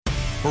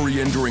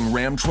Hurry in during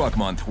Ram Truck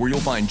Month, where you'll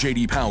find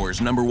J.D. Power's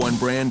 #1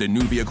 brand and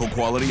new vehicle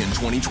quality in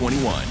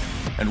 2021.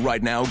 And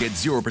right now, get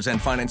 0%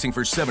 financing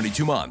for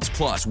 72 months,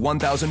 plus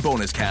 $1,000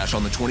 bonus cash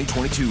on the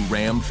 2022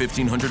 Ram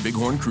 1500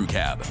 Bighorn Crew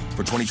Cab.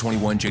 For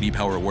 2021 J.D.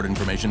 Power award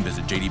information,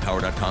 visit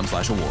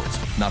jdpower.com/awards.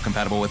 Not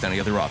compatible with any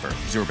other offer.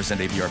 0%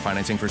 APR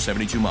financing for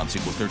 72 months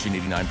equals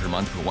 $13.89 per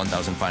month per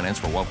 $1,000 finance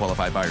for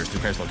well-qualified buyers through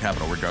Chrysler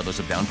Capital, regardless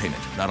of down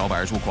payment. Not all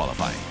buyers will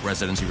qualify.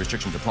 Residency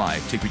restrictions apply.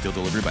 Take retail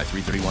delivery by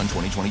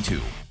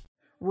 3/31/2022.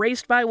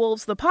 Raised by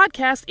Wolves, the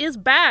podcast, is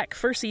back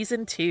for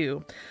Season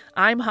 2.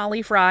 I'm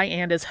Holly Fry,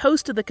 and as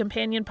host of the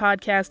companion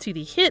podcast to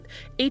the hit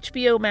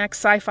HBO Max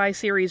sci-fi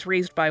series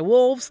Raised by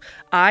Wolves,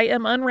 I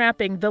am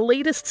unwrapping the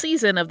latest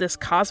season of this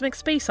cosmic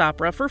space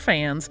opera for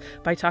fans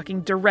by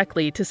talking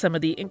directly to some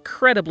of the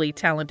incredibly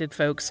talented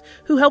folks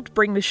who helped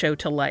bring the show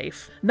to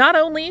life. Not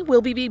only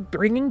will we be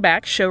bringing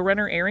back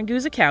showrunner Aaron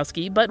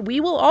Guzikowski, but we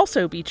will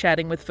also be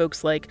chatting with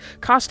folks like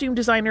costume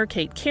designer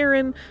Kate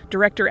Karen,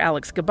 director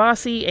Alex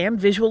Gabassi, and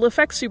visual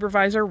effects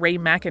supervisor Ray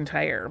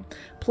McIntyre.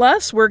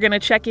 Plus, we're going to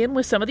check in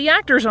with some of the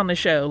actors on the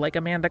show, like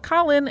Amanda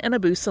Collin and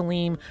Abu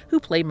Salim, who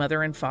play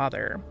mother and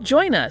father.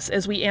 Join us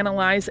as we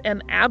analyze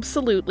an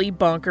absolutely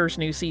bonkers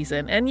new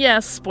season. And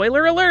yes,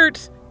 spoiler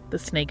alert, the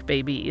snake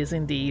baby is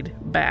indeed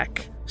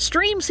back.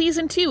 Stream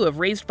Season 2 of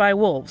Raised by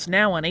Wolves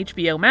now on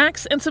HBO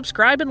Max, and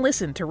subscribe and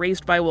listen to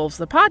Raised by Wolves,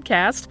 the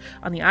podcast,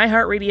 on the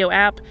iHeartRadio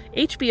app,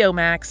 HBO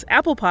Max,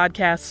 Apple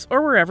Podcasts,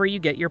 or wherever you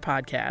get your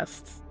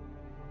podcasts.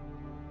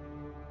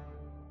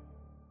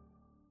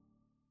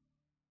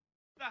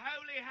 The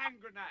holy hand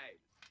grenade.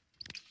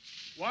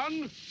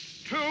 1,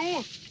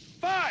 2,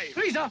 5.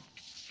 Freezer.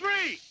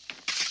 3.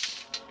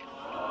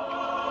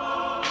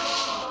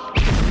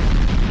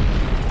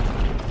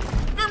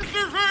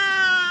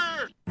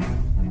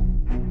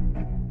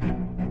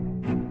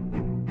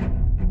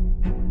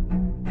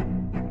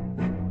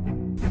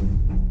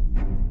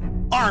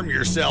 Arm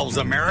yourselves,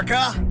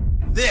 America.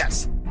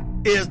 This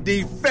is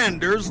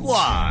Defenders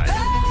Live.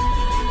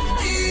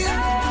 Here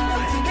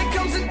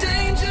comes the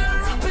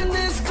danger up in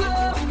this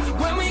club.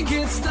 When we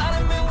get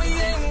started, man, we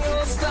ain't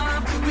gonna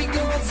stop. We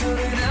gonna turn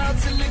it out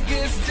till it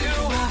gets too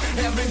hot.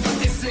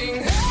 Everybody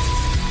sing,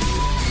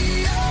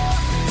 hey,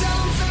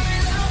 don't turn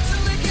it out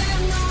till it get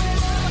no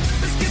more.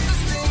 Let's get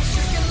this thing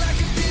shaking like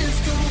a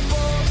disco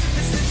ball.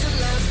 This is your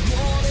last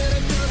warning,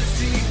 I'm gonna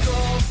see go.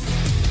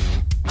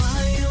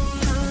 I am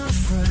not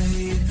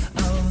afraid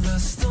of the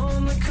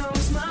storm that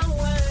comes my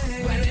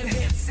way. When it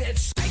hits, it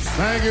shakes.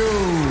 Thank you.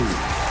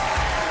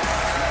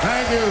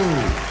 Thank you.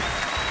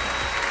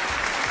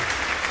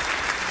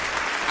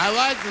 I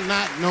like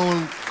not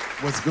knowing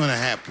what's going to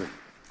happen.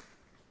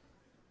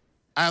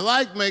 I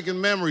like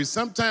making memories.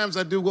 Sometimes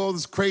I do all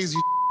this crazy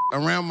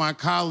around my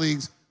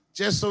colleagues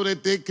just so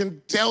that they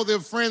can tell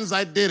their friends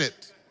I did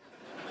it.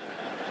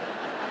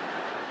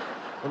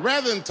 But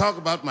rather than talk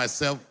about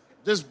myself,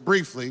 just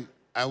briefly,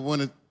 I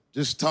want to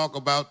just talk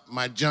about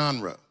my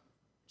genre.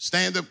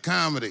 Stand-up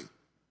comedy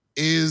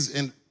is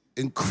an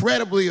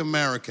incredibly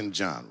American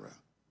genre.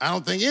 I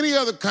don't think any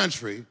other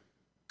country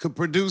could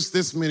produce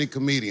this many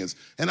comedians.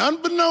 And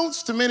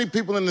unbeknownst to many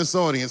people in this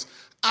audience,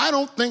 I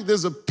don't think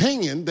there's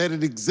opinion that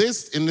it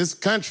exists in this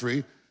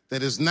country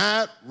that is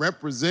not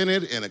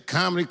represented in a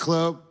comedy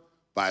club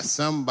by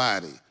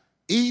somebody.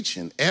 Each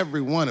and every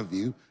one of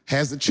you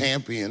has a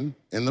champion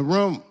in the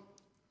room.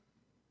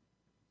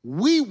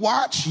 We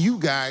watch you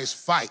guys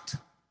fight,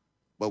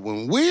 but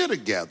when we're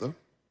together,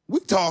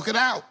 we talk it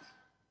out.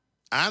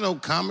 I know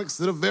comics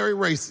that are very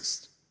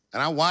racist,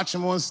 and I watch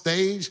them on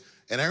stage,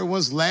 and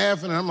everyone's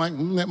laughing, and I'm like,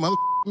 that mother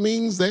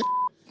means that.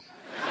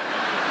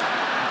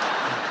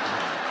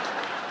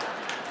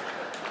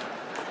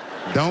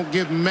 Don't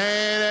get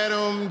mad at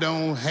them,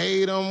 don't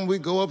hate them. We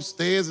go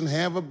upstairs and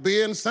have a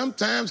beer, and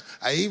sometimes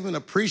I even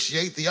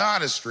appreciate the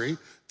artistry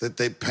that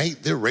they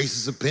paint their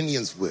racist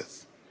opinions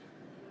with.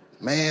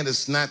 Man,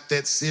 it's not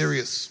that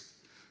serious.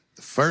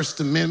 The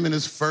First Amendment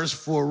is first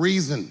for a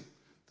reason.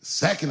 The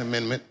Second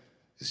Amendment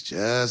is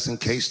just in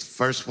case the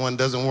first one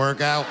doesn't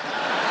work out.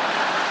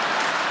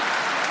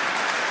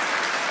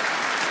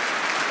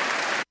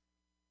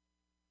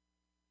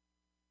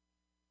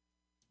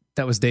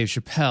 That was Dave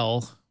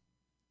Chappelle.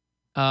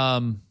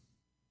 Gotta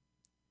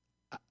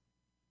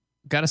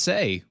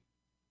say,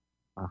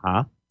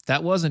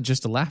 that wasn't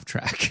just a laugh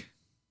track.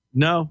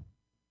 No,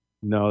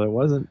 that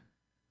wasn't.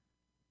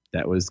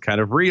 That was kind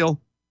of real.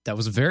 That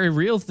was a very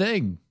real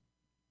thing.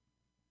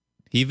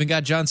 He even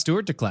got Jon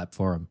Stewart to clap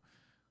for him,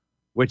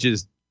 which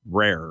is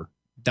rare.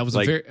 That was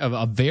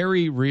a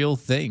very real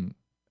thing.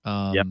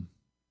 Yep.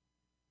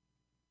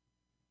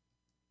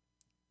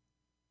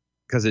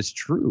 Because it's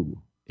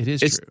true.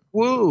 It's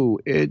true.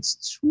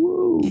 It's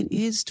true. It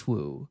is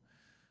true.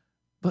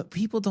 But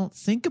people don't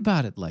think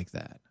about it like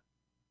that.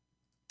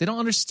 They don't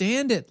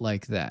understand it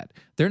like that.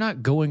 They're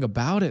not going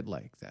about it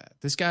like that.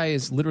 This guy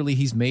is literally,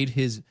 he's made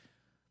his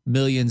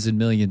millions and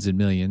millions and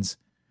millions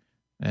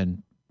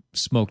and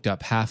smoked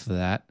up half of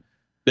that.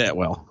 Yeah,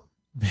 well.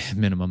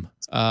 Minimum.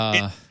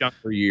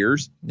 For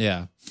years.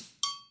 Yeah.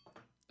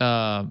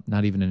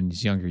 Not even in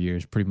his younger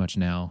years. Pretty much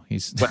now.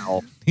 He's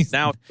Well, he's,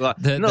 now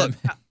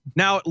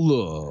now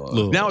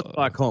it's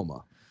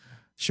glaucoma.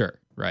 Sure,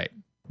 right.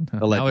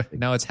 Allegedly.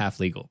 Now it's half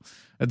legal.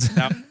 That's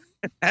Now,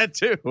 that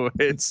too.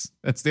 It's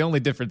that's the only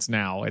difference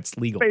now. It's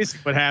legal.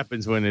 basically what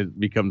happens when it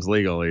becomes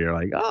legal. You're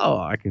like, oh,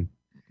 I can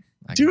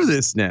I do guess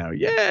this now. Not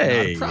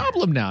Yay! a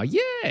problem now.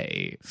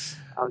 Yay.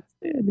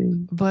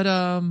 Outstanding. But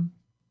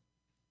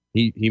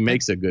He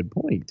makes a good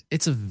point.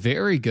 it's a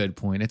very good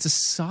point. It's a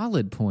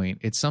solid point.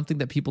 It's something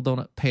that people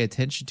don't pay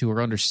attention to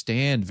or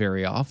understand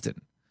very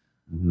often.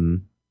 Mm-hmm.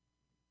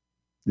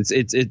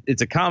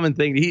 It's a common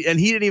thing. He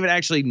didn't even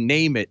actually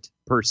name it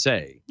per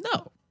se,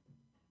 No.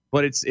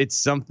 but it's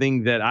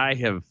something that I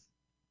have.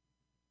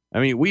 I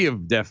mean, we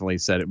have definitely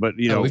said it, but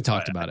We've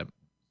talked about it.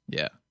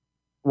 Yeah.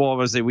 Well, I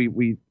was say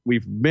we've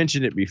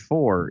mentioned it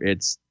before.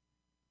 It's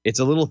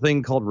a little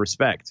thing called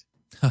respect.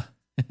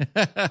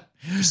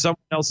 For someone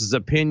else's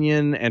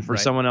opinion, and for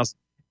Right. someone else,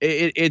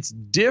 it's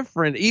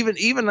different.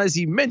 Even as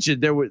he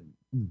mentioned, there were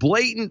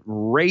blatant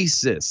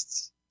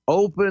racists,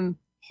 open,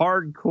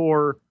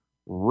 hardcore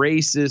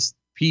racist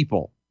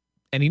people,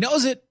 And he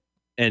knows it.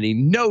 and he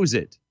knows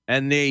it.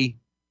 And they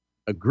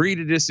agree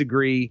to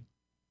disagree,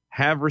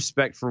 have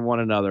respect for one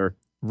another.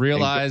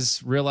 Realize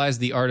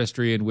the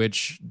artistry in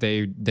which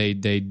they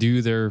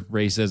do their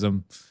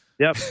racism.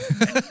 Yep.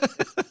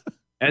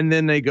 And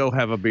then they go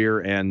have a beer,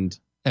 and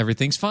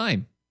Everything's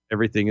fine.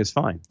 everything is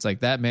fine. It's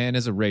like that man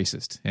is a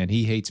racist and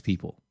he hates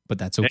people, but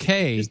that's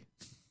okay.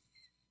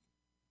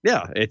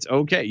 Yeah, it's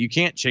okay. You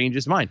can't change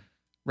his mind.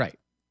 Right.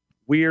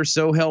 We are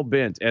so hell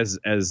bent as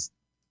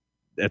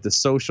at the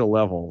social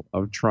level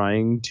of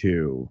trying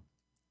to,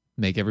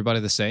 Make everybody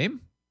the same.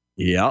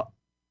 yeah,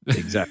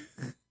 exactly.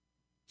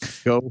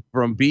 Go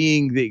from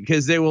being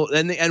because they will,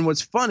 and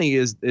what's funny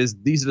is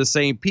these are the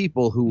same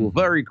people who will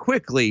very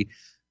quickly,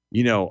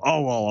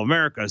 oh well,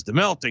 America is the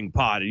melting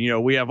pot,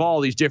 and we have all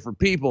these different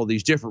people,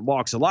 these different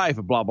walks of life,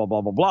 and blah blah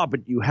blah blah blah.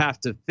 But you have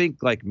to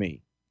think like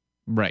me,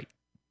 Right.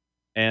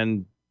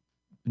 and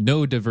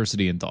No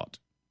diversity in thought.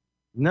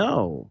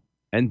 no,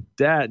 and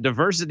that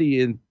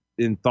diversity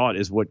in thought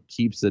is what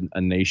keeps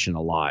a nation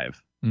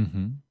alive.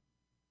 Mm-hmm.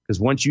 Because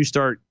once you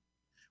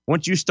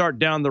start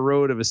down the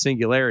road of a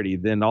singularity,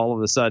 then all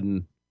of a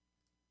sudden,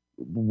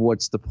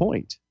 what's the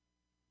point?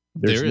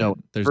 There's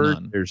none.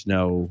 There's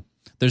no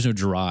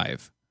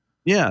drive.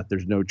 Yeah,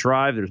 there's no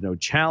drive. There's no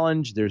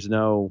challenge. There's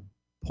no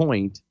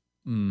point.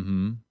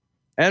 Mm-hmm.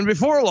 And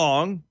before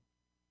long,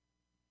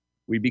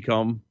 we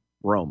become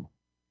Rome.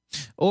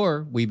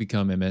 Or we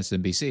become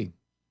MSNBC.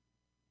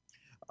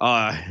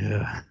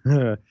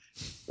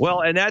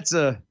 Well, and that's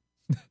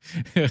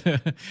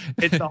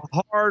it's a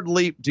hard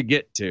leap to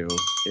get to.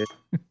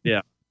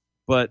 Yeah.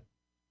 But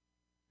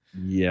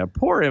yeah,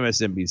 poor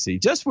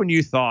MSNBC. Just when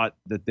you thought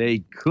that they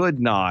could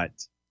not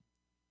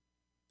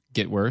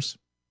Get worse.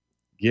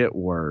 get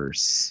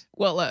worse.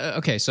 Well,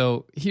 okay,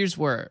 so here's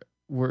where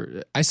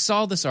I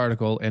saw this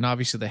article, and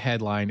obviously the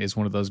headline is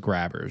one of those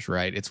grabbers,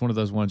 right? It's one of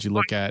those ones you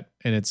look at,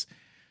 and it's,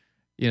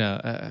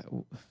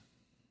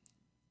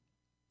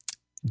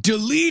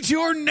 delete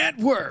your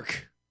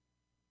network.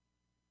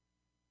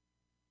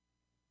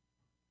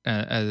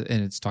 And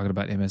it's talking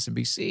about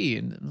MSNBC,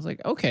 and it's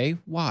like, okay,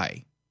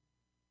 why?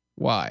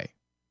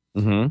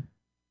 Mm-hmm.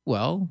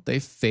 Well, they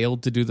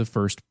failed to do the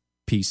first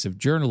piece of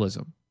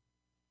journalism,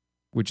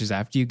 which is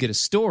after you get a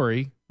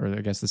story, or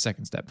I guess the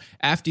second step.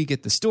 After you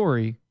get the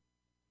story,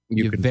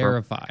 you confirm.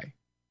 verify.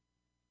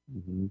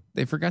 Mm-hmm.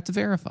 They forgot to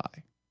verify.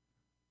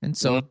 And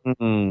so,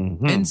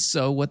 Mhm. and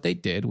so what they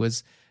did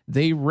was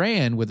they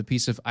ran with a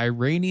piece of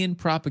Iranian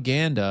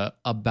propaganda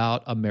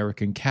about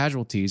American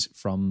casualties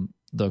from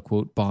the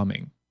quote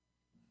bombing.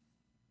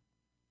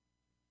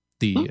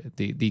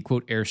 The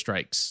quote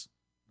airstrikes.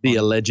 The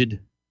alleged.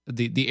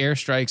 The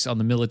airstrikes on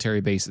the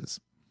military bases.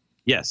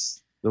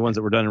 Yes. The ones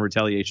that were done in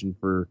retaliation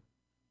for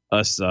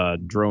us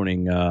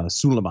droning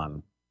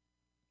Suleiman.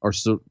 Or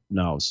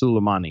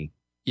Soleimani.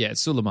 Yeah,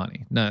 it's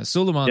Soleimani. No,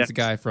 Suleiman's Yeah. the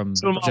guy from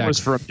Suleiman was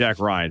from Jack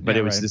Ryan, but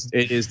Yeah, it was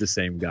right. it is the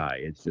same guy.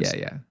 It's just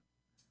Yeah.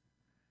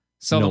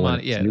 No one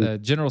Soleimani, knew.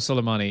 General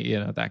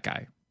Soleimani, that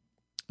guy.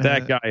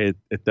 that guy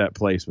at that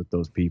place with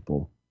those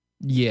people.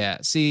 Yeah,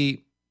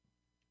 see,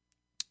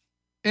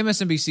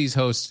 MSNBC's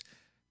host,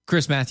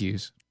 Chris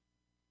Matthews.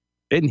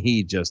 Isn't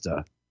he just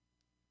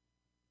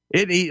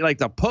isn't he like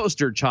the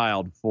poster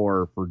child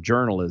for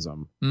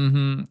journalism?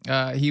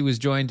 Mm-hmm. He was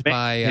joined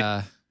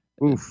by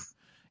Oof.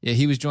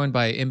 he was joined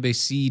by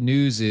NBC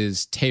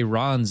News'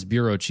 Tehran's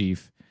bureau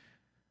chief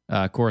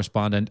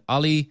correspondent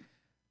Ali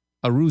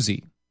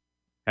Arouzi.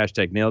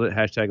 Hashtag nailed it.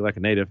 Hashtag like a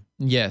native.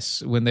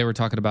 Yes, when they were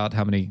talking about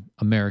how many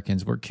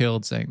Americans were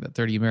killed, saying that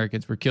 30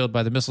 Americans were killed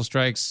by the missile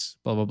strikes,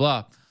 blah, blah,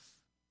 blah.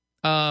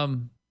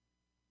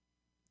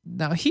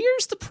 Now,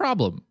 here's the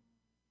problem.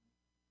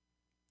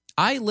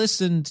 I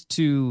listened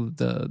to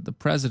the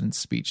president's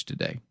speech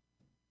today.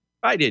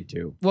 I did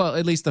too. Well,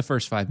 at least the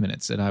first 5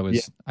 minutes, and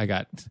we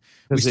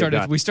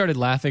Because we started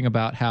laughing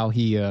about how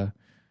he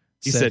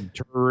said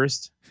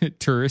tourist.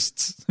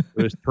 tourists.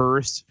 It was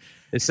tourist.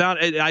 It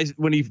sounded. I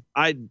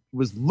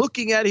was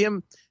looking at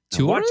him.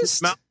 I watched his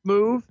Tourist? mouth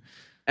move,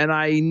 and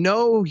I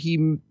know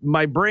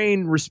my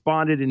brain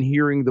responded in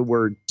hearing the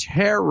word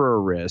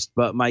terrorist,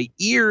 but my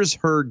ears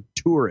heard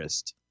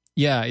tourist.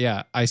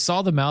 Yeah. I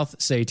saw the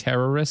mouth say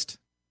terrorist.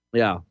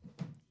 Yeah.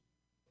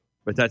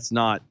 But that's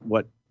not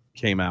what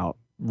came out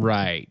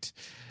Right.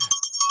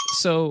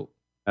 So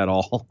at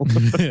all. At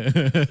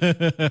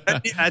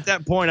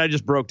that point, I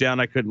just broke down.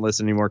 I couldn't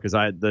listen anymore because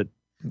the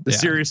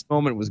serious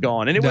moment was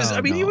gone. And it was,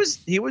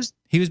 he was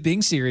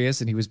being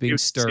serious and he was being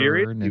stern.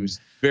 Serious. And he was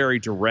very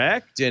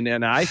direct.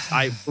 And I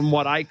from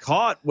what I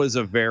caught was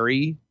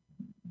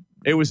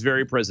it was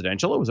very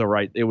presidential. It was all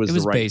right. It was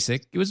the right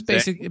basic. It was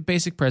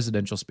basic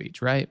presidential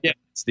speech, right? Yeah.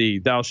 It's the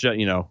thou shalt,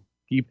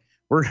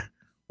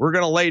 we're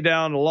going to lay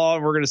down the law.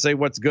 We're going to say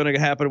what's going to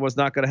happen, what's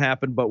not going to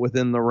happen, but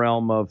within the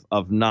realm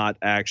of not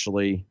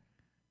actually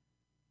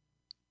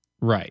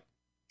right.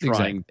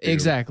 Trying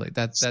exactly.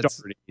 That's start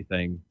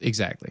anything.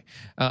 Exactly.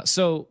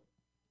 So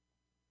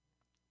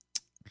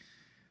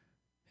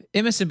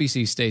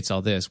MSNBC states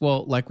all this.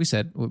 Well, like we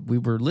said, we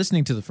were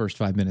listening to the first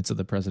 5 minutes of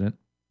the president,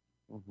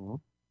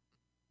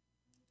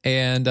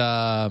 and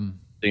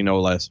no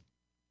less.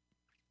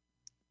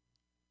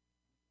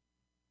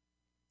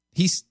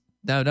 He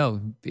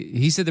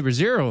said there were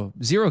zero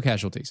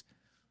casualties.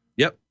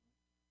 Yep.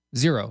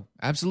 Zero.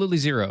 Absolutely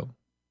zero.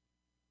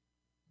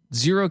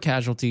 Zero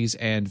casualties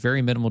and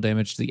very minimal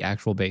damage to the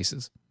actual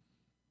bases.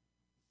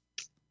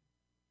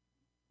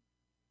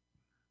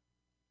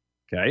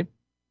 Okay.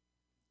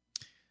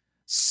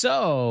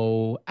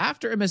 So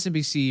after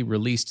MSNBC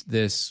released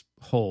this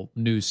whole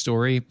news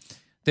story,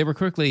 they were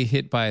quickly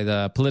hit by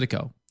the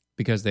Politico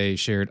because they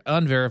shared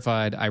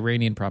unverified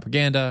Iranian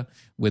propaganda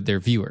with their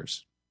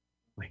viewers.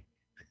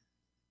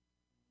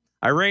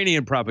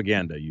 Iranian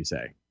propaganda, you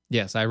say?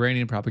 Yes,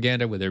 Iranian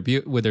propaganda with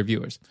their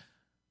viewers,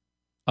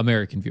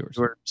 American viewers.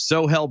 We're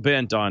so hell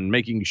bent on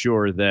making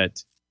sure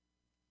that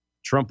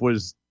Trump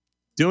was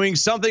doing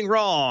something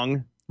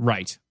wrong,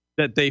 right?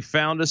 That they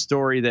found a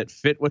story that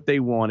fit what they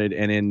wanted,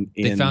 and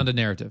they found a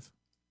narrative.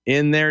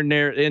 In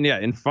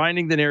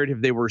finding the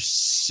narrative, they were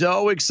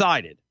so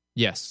excited.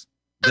 Yes,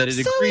 that it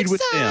agreed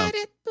with them.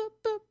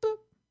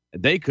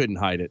 They couldn't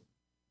hide it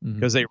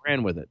because they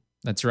ran with it.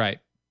 That's right.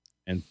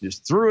 And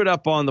just threw it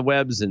up on the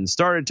webs and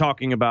started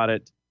talking about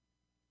it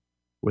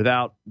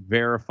without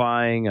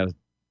verifying a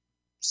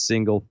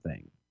single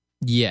thing.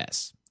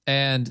 Yes.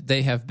 And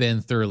they have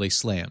been thoroughly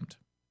slammed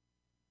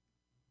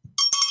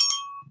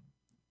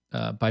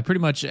by pretty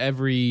much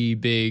every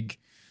big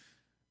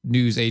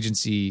news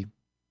agency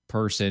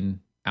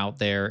person out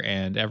there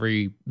and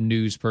every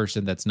news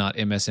person that's not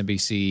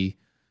MSNBC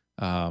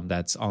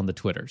that's on the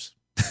Twitters.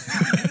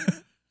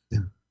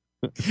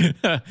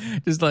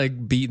 Just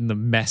like beating the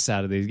mess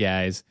out of these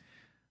guys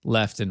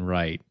left and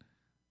right.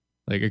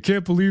 Like, I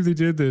can't believe they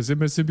did this.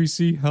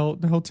 MSNBC,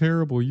 how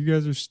terrible. You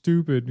guys are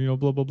stupid,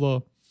 blah, blah, blah.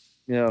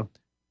 Yeah.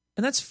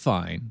 And that's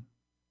fine.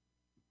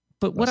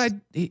 But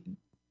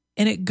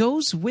it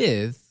goes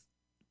with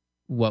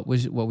what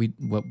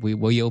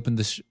we opened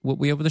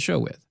the show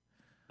with.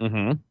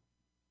 Mm-hmm.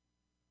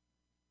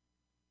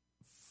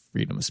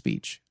 Freedom of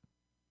speech.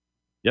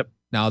 Yep.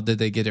 Now, did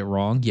they get it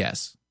wrong?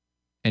 Yes.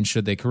 And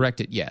should they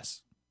correct it?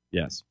 Yes.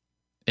 Yes.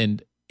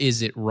 And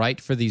is it right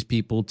for these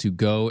people to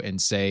go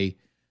and say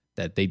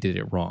that they did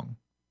it wrong?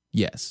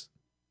 Yes.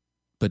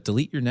 But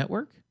delete your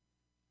network?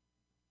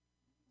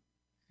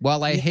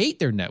 While I hate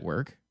their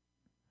network,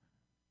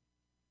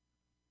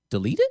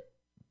 delete it?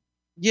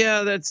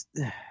 Yeah, that's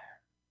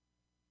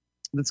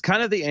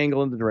kind of the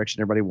angle and the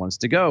direction everybody wants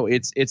to go.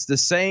 It's the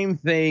same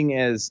thing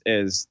as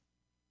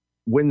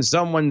when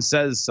someone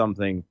says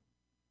something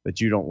that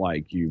you don't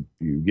like, you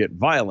get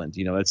violent.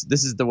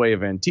 This is the way of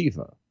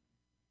Antifa.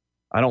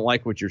 I don't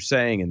like what you're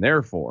saying, and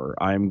therefore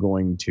I'm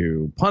going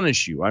to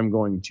punish you. I'm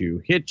going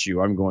to hit you.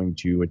 I'm going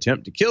to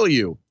attempt to kill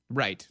you.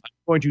 Right. I'm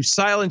going to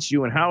silence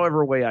you in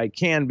however way I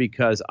can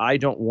because I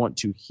don't want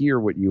to hear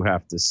what you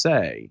have to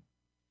say.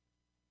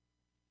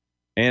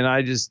 And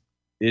I just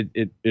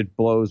it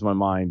blows my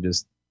mind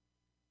just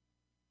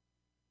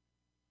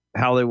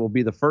how they will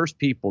be the first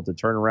people to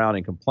turn around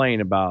and complain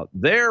about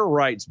their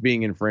rights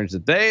being infringed,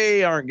 that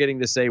they aren't getting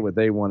to say what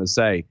they want to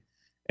say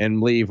and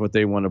believe what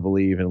they want to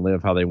believe and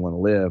live how they want to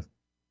live.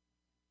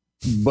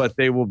 But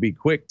they will be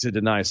quick to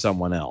deny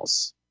someone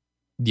else.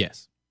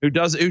 Yes. Who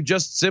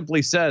just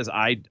simply says,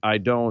 I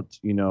don't,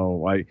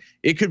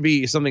 it could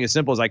be something as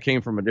simple as I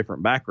came from a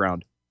different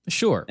background.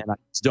 Sure. And I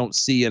just don't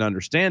see and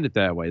understand it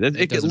that way.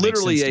 It could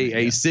literally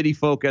a city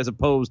folk as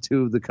opposed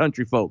to the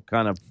country folk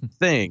kind of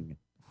thing.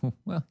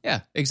 Well,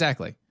 yeah,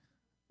 exactly.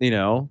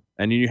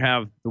 And you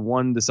have the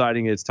one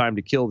deciding it's time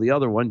to kill the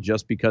other one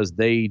just because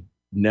they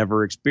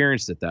never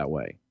experienced it that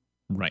way.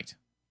 Right.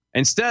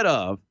 Instead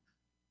of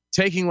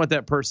taking what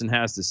that person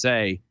has to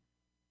say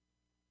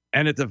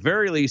and at the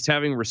very least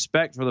having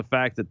respect for the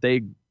fact that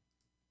they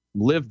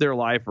lived their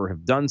life or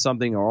have done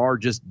something or are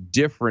just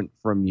different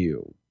from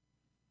you.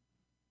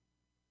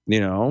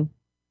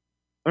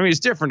 It's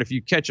different if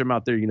you catch them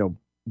out there,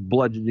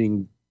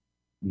 bludgeoning,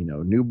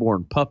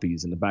 newborn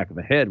puppies in the back of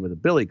the head with a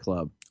billy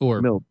club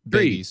or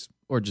babies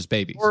or just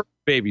babies. Or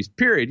babies,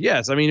 period.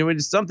 Yes. I mean,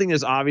 it's something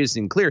that's obvious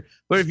and clear.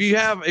 But if you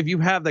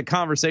have the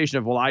conversation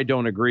of, well, I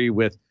don't agree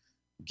with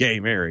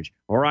gay marriage,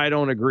 or I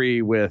don't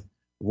agree with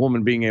a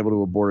woman being able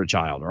to abort a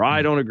child, or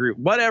I don't agree,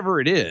 whatever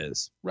it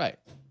is. Right.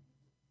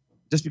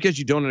 Just because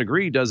you don't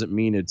agree doesn't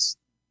mean it's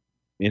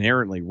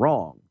inherently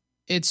wrong.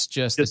 It's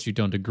just that you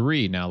don't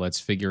agree. Now let's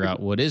figure out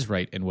what is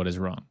right and what is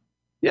wrong.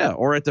 Yeah.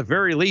 Or at the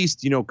very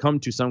least, come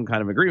to some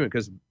kind of agreement.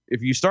 Because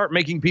if you start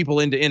making people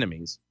into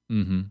enemies,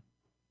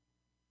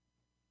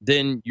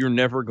 then you're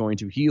never going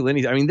to heal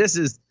anything. I mean, this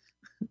is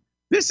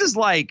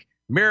like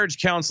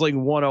marriage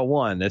counseling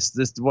 101.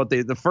 This what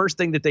the first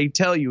thing that they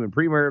tell you in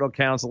premarital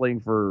counseling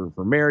for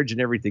marriage and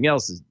everything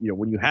else is,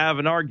 when you have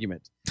an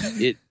argument,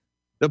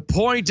 the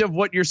point of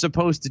what you're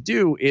supposed to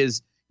do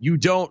is you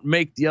don't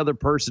make the other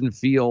person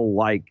feel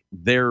like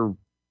they're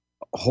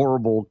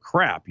horrible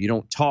crap. You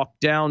don't talk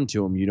down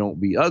to them. You don't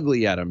be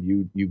ugly at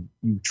them. You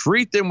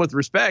treat them with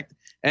respect.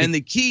 And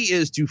the key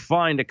is to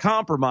find a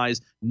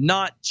compromise,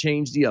 not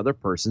change the other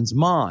person's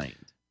mind.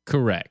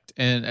 Correct.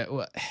 And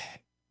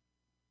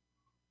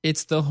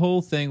it's the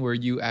whole thing where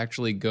you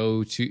actually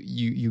go to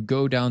you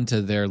go down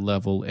to their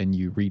level and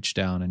you reach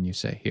down and you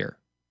say, here.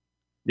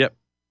 Yep.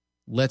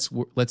 Let's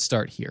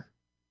start here.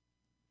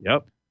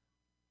 Yep.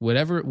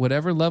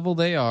 Whatever level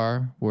they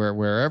are,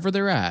 wherever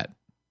they're at,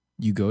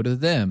 you go to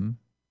them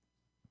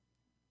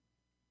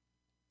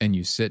and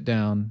you sit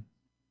down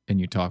and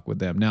you talk with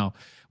them. Now,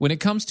 when it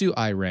comes to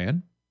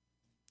Iran,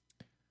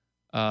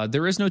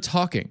 there is no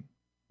talking.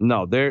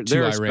 No, they're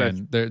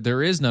Iran.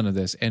 There is none of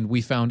this. And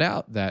we found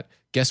out that,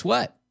 guess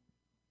what?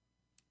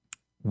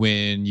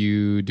 When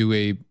you do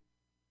a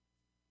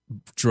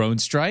drone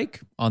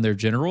strike on their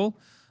general,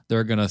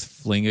 they're going to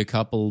fling a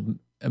couple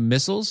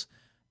missiles,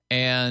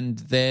 and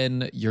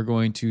then you're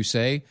going to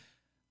say,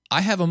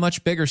 I have a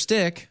much bigger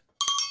stick.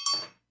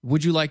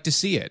 Would you like to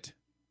see it?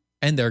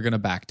 And they're going to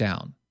back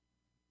down.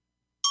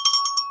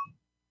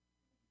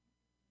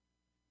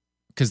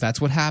 Because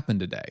that's what happened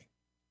today.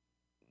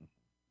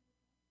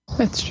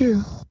 That's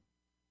true.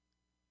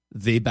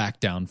 They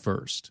backed down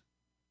first.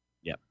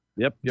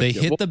 Yep. They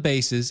hit the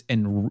bases,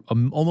 and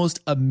almost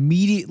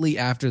immediately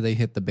after they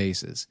hit the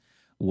bases,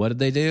 what did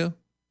they do?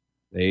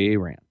 They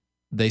ran.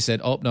 They said,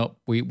 "Oh no,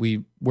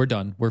 we're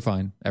done. We're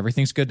fine.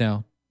 Everything's good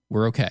now.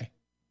 We're okay.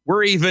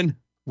 We're even.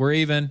 We're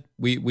even.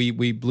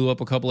 We blew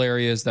up a couple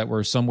areas that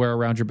were somewhere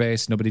around your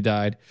base. Nobody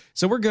died,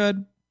 so we're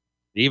good.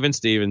 Even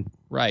Steven.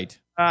 Right.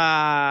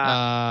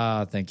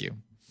 Thank you.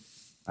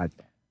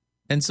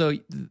 And so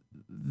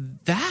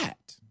that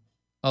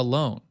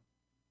alone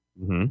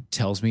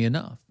tells me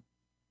enough.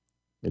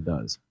 It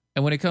does.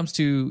 And when it comes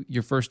to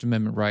your First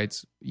Amendment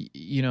rights,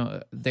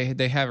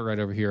 they have it right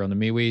over here on the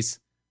MeWe's.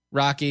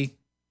 Rocky,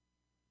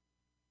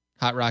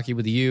 Hot Rocky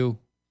with a U,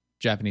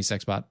 Japanese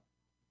sex bot,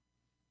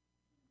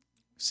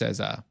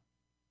 says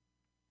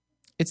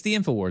it's the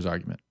InfoWars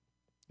argument.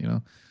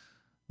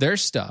 Their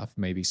stuff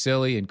may be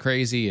silly and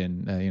crazy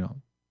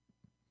and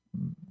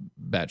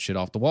bad shit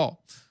off the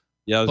wall.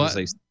 Yeah, I was but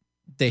gonna say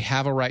they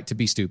have a right to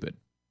be stupid.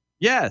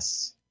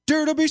 Yes.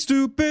 Dare to be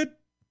stupid.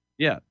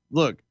 Yeah.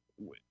 Look,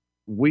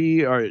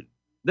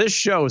 this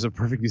show is a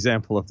perfect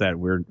example of that.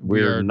 We're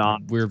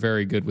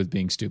very good with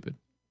being stupid.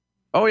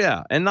 Oh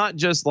yeah. And not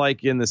just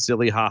like in the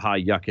silly haha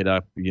yuck it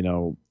up,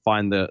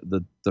 find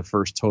the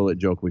first toilet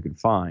joke we could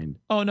find.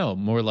 Oh no,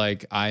 more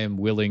like I am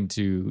willing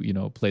to,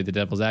 play the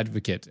devil's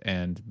advocate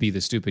and be the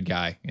stupid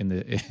guy in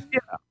the Yeah.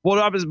 Well,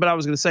 I was going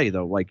to say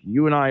though, like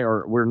you and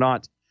we're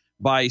not,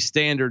 by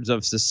standards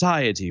of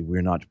society,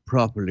 we're not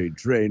properly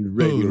trained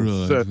radio.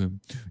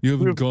 You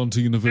haven't gone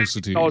to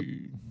university.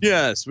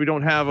 Yes, we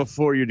don't have a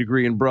 4-year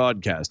degree in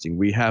broadcasting.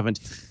 We haven't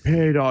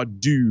paid our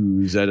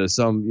dues at I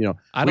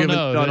don't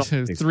know.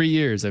 3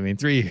 years.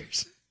 3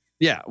 years.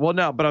 Yeah. Well,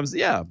 no, but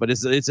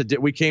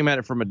we came at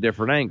it from a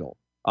different angle.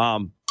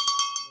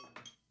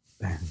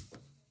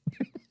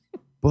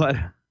 But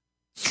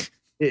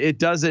it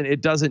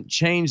doesn't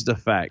change the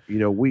fact.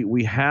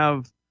 We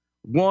have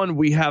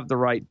the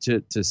right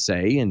to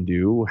say and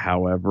do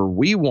however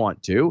we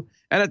want to,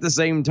 and at the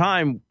same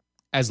time,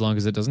 as long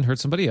as it doesn't hurt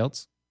somebody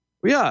else.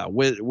 Yeah,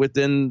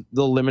 within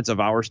the limits of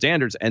our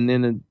standards, and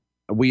then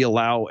we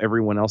allow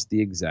everyone else the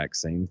exact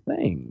same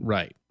thing.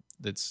 Right.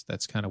 That's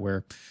kind of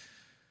where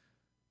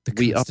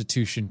the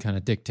Constitution kind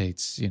of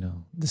dictates.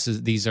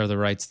 These are the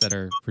rights that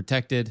are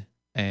protected,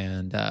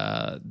 and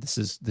this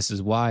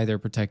is why they're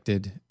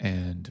protected,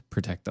 and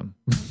protect them.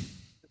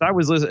 I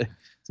was listening.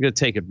 I'm going to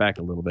take it back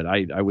a little bit.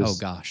 I was. Oh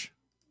gosh.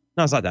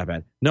 No, it's not that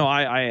bad. No,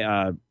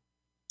 I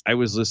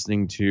was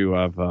listening to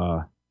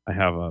I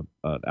have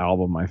an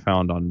album I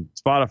found on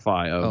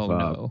Spotify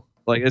of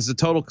like it's a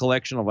total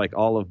collection of like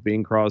all of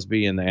Bing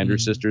Crosby and the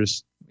Andrews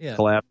Sisters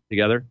collab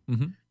together,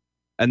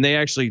 and they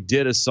actually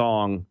did a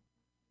song.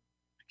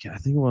 I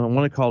think it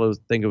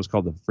was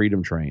called the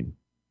Freedom Train.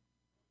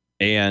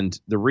 And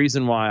the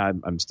reason why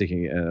I'm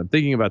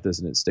thinking about this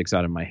and it sticks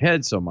out in my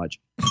head so much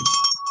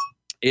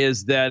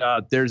is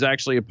that there's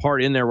actually a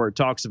part in there where it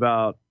talks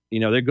about,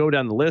 they go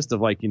down the list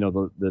of like,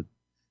 the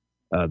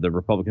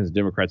Republicans and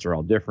Democrats are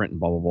all different and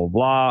blah, blah, blah,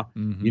 blah.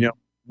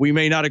 we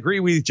may not agree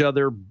with each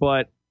other,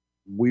 but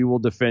we will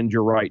defend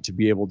your right to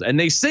be able to. And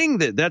they sing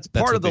that. That's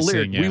part of the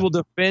lyric. Sing, yeah. We will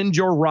defend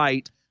your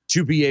right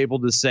to be able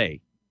to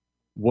say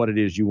what it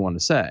is you want to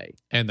say.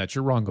 And that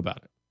you're wrong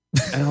about it.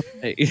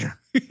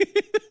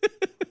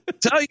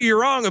 Tell you you're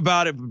wrong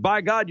about it, but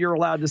by God, you're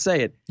allowed to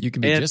say it. You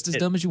can be just as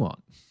dumb as you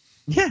want.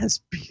 Yes.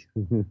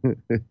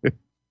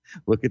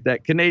 Look at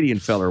that Canadian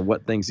feller.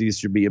 What thinks he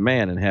should be a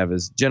man and have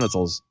his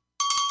genitals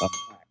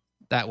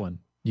that one.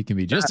 You can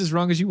be just as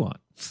wrong as you want.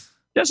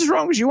 Just as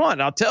wrong as you want.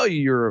 And I'll tell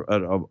you you're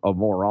a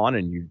moron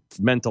and you're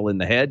mental in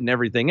the head and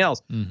everything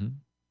else. Mm-hmm.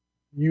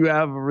 You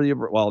have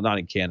well, not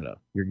in Canada.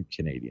 You're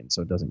Canadian,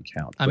 so it doesn't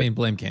count. I mean,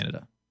 blame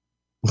Canada.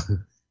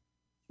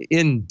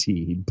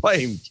 Indeed.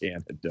 Blame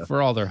Canada.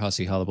 For all their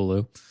hussy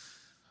hullabaloo.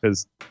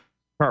 Because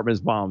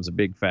Department's mom's a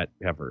big fat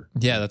heifer.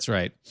 Yeah, that's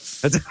right.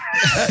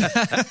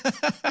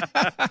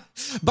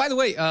 By the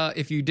way,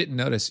 if you didn't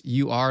notice,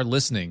 you are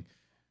listening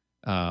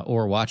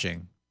or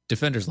watching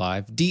Defenders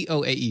Live,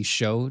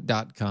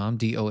 DOAEshow.com,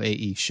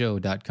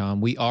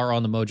 DOAEshow.com. We are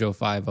on the Mojo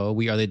 50.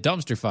 We are the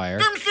dumpster fire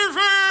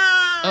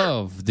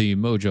of the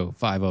Mojo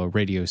 50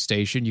 radio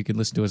station. You can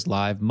listen to us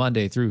live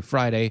Monday through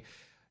Friday,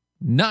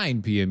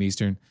 9 p.m.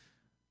 Eastern.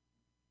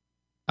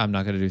 I'm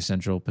not going to do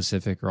Central,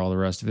 Pacific, or all the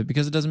rest of it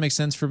because it doesn't make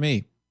sense for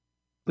me.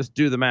 Just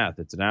do the math.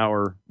 It's an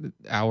hour.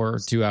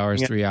 2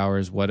 hours, 3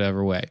 hours,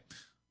 whatever way.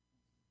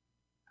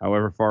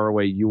 However far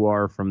away you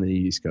are from the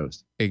East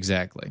Coast.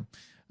 Exactly.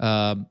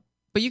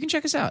 But you can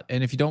check us out.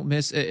 And if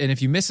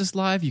you miss us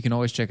live, you can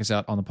always check us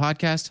out on the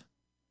podcast.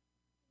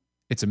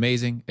 It's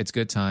amazing. It's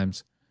good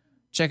times.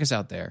 Check us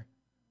out there.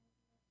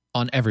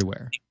 On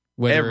everywhere.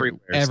 Everywhere.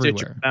 Everywhere.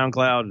 Stitcher,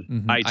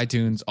 SoundCloud,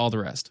 iTunes, all the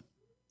rest.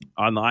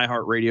 On the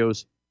iHeart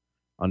Radios,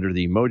 under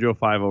the Mojo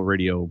 50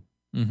 radio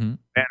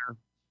banner.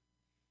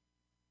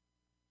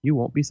 You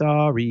won't be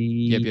sorry.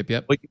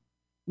 Yep. But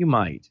you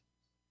might.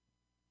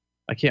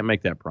 I can't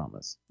make that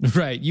promise.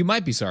 Right. You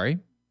might be sorry.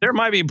 There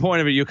might be a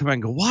point of it you come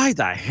and go, why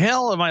the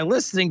hell am I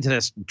listening to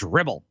this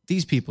dribble?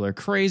 These people are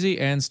crazy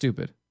and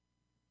stupid.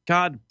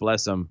 God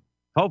bless them.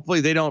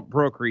 Hopefully they don't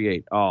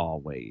procreate. Oh,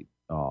 wait.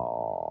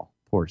 Oh,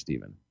 poor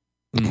Steven.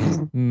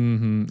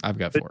 I've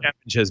got 4. The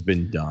damage has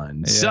been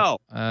done. Yeah, so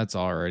that's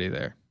already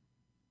there.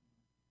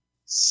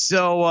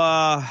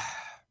 So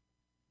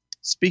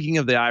speaking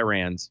of the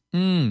Irans,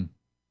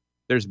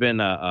 there's been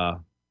a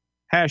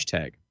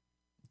hashtag.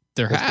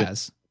 There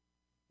has.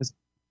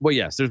 Well,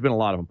 yes, there's been a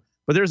lot of them.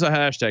 But there's a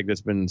hashtag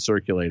that's been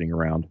circulating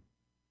around.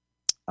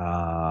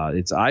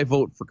 It's I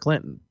vote for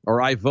Clinton.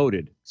 Or I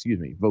voted,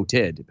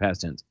 voted,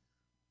 past tense,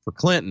 for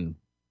Clinton.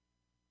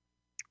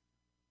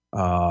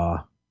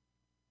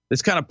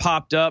 This kind of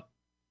popped up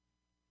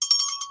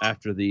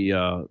after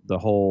the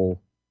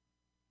whole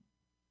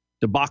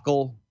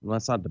debacle. Well,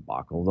 that's not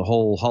debacle. The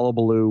whole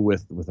hullabaloo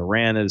with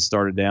Iran has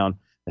started down.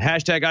 The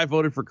hashtag I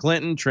voted for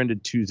Clinton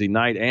trended Tuesday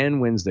night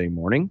and Wednesday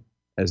morning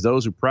as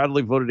those who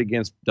proudly voted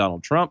against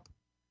Donald Trump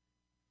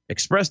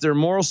expressed their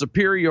moral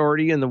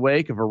superiority in the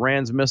wake of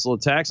Iran's missile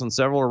attacks on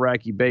several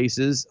Iraqi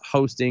bases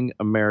hosting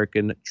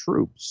American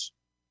troops.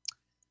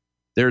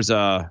 There's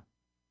a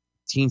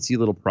teensy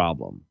little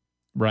problem.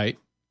 Right.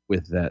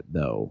 With that,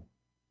 though.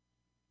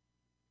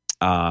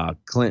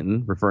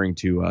 Clinton, referring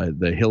to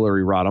the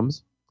Hillary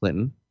Rodhams,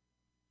 Clinton,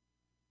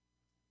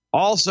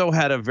 also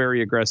had a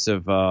very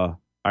aggressive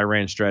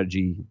Iran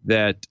strategy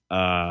that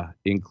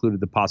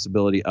included the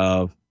possibility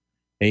of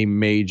a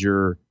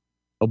major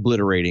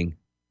obliterating,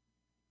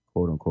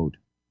 quote unquote,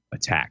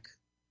 attack.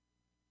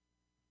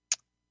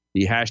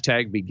 The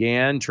hashtag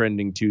began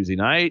trending Tuesday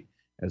night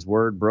as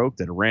word broke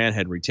that Iran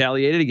had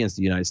retaliated against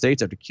the United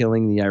States after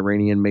killing the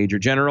Iranian Major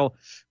General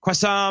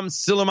Qassem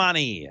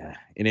Soleimani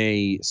in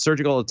a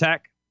surgical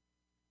attack.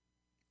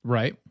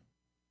 Right.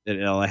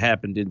 That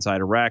happened inside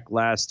Iraq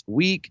last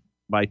week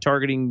by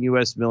targeting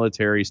U.S.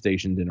 military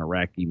stationed in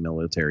Iraqi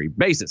military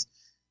bases.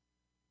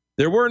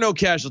 There were no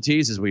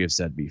casualties, as we have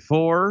said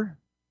before,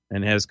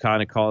 and has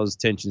kind of caused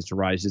tensions to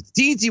rise just a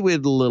teensy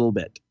with a little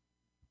bit.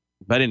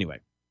 But anyway,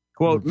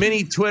 quote,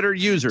 many Twitter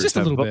users just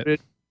a little bit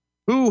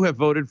who have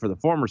voted for the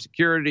former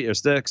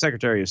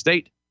Secretary of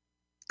State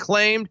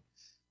claimed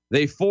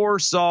they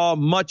foresaw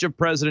much of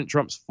President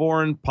Trump's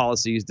foreign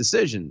policy's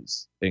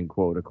decisions, end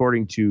quote,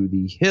 according to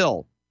The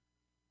Hill.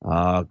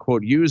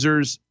 Quote,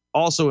 users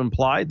also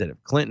implied that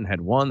if Clinton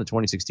had won the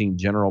 2016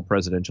 general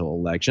presidential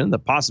election, the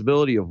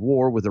possibility of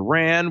war with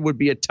Iran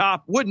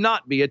would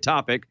not be a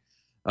topic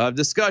of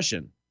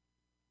discussion.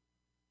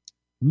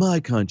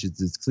 My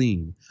conscience is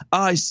clean.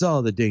 I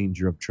saw the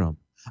danger of Trump.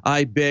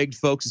 I begged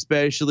folks,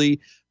 especially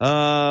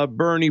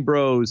Bernie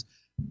bros,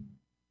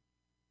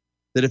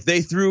 that if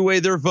they threw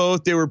away their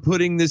vote, they were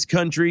putting this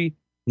country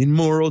in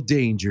moral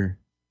danger.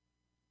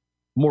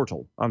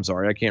 Mortal. I'm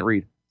sorry, I can't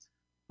read.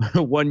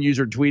 One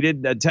user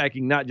tweeted,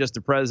 attacking not just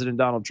the President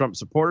Donald Trump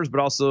supporters, but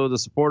also the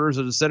supporters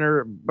of the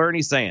Senator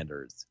Bernie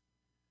Sanders,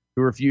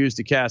 who refused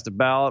to cast a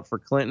ballot for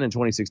Clinton in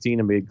 2016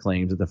 and made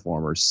claims that the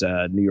former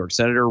New York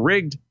senator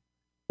rigged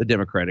the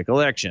Democratic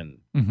election.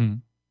 Mm-hmm.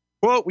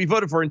 Quote, we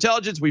voted for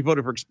intelligence. We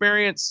voted for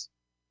experience.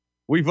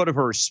 We voted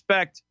for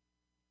respect.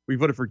 We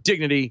voted for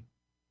dignity.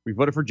 We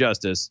voted for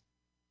justice.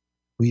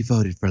 We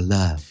voted for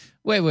love.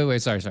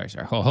 Wait. Sorry.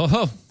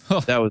 Oh.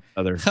 That was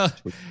another.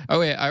 Oh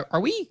wait, are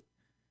we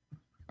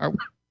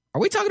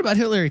talking about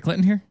Hillary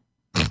Clinton here?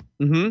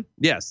 Mm-hmm.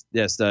 Yes.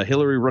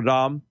 Hillary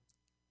Rodham.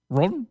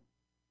 Rodham?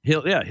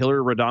 Hillary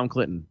Rodham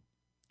Clinton.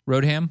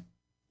 Rodham?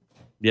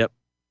 Yep.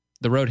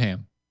 The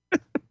Rodham.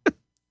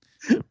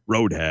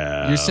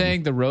 Rodham. You're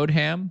saying the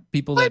Rodham?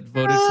 People that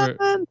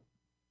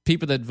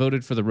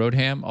voted for the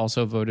Rodham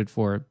also voted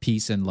for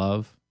peace and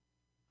love?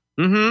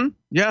 Mm-hmm.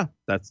 Yeah,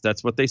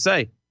 that's what they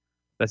say.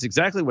 That's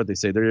exactly what they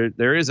say.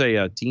 There is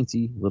a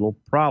teensy little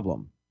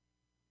problem.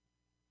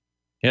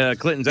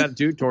 Clinton's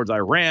attitude towards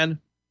Iran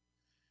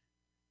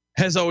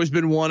has always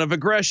been one of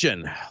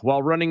aggression.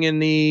 While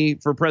running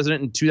for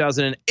president in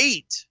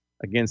 2008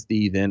 against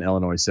the then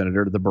Illinois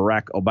Senator, the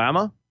Barack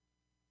Obama,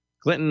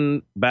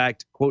 Clinton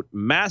backed, quote,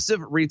 massive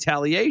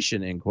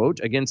retaliation, end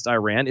quote, against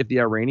Iran if the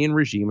Iranian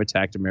regime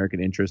attacked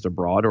American interests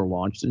abroad or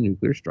launched a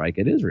nuclear strike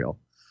at Israel.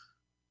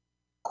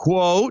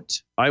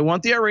 Quote, I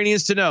want the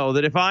Iranians to know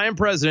that if I am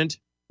president,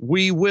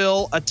 we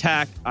will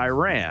attack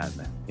Iran,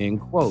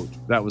 end quote.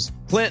 That was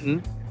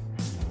Clinton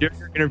during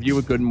her interview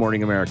with Good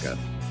Morning America.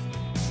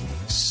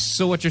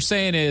 So what you're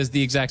saying is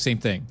the exact same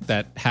thing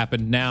that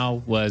happened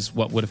now was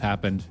what would have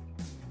happened.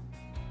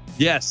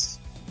 Yes.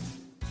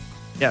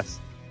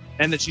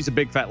 And that she's a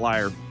big fat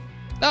liar.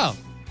 Oh,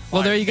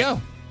 well, there you go.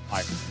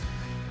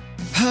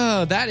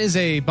 That is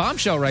a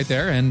bombshell right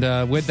there.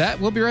 And with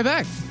that, we'll be right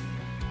back.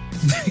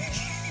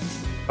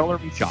 Color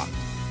me shocked.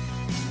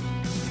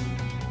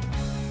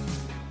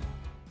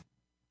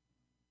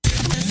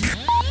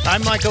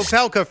 I'm Michael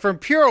Pelka from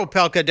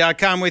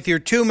PureOpelka.com with your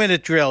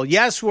 2-minute drill.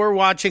 Yes, we're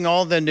watching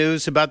all the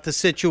news about the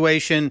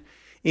situation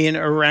in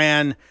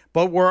Iran,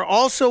 but we're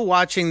also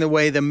watching the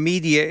way the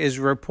media is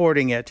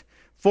reporting it.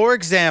 For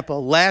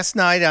example, last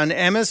night on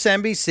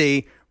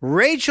MSNBC,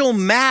 Rachel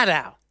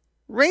Maddow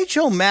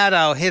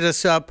hit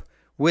us up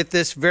with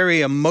this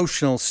very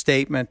emotional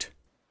statement.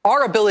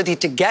 Our ability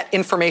to get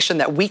information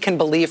that we can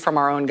believe from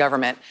our own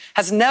government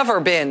has never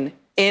been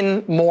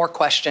in more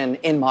question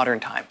in modern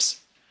times.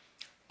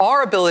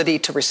 Our ability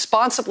to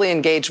responsibly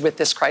engage with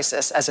this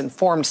crisis as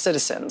informed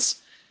citizens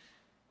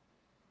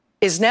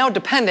is now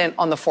dependent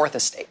on the Fourth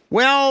Estate.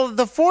 Well,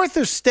 the Fourth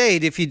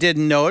Estate, if you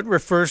didn't know it,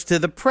 refers to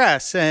the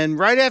press. And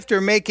right after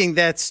making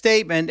that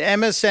statement,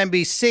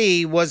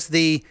 MSNBC was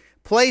the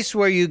place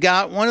where you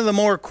got one of the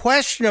more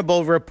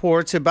questionable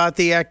reports about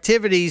the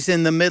activities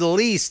in the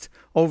Middle East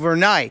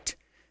overnight.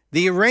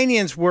 The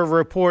Iranians were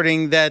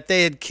reporting that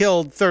they had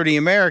killed 30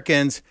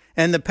 Americans,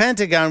 and the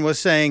Pentagon was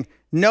saying,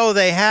 no,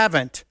 they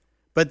haven't.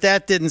 But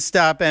that didn't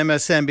stop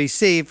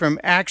MSNBC from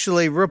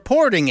actually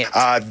reporting it.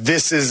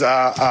 This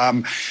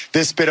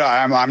bit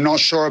I'm not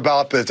sure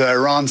about, but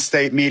Iran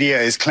state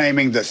media is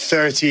claiming that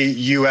 30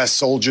 U.S.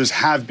 soldiers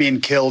have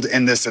been killed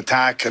in this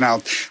attack.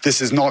 Now,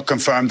 this is not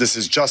confirmed. This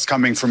is just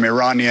coming from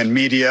Iranian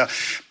media,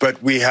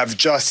 but we have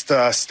just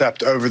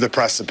stepped over the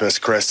precipice,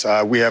 Chris.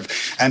 We have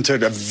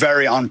entered a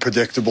very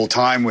unpredictable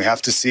time. We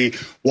have to see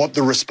what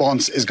the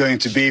response is going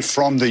to be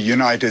from the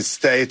United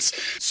States.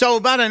 So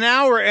about an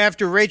hour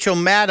after Rachel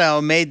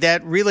Maddow made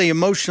that really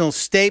emotional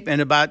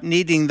statement about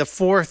needing the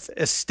Fourth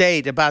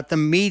Estate, about the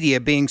media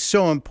being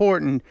so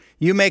important,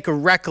 you make a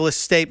reckless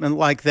statement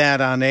like that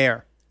on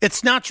air.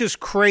 It's not just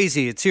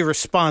crazy, it's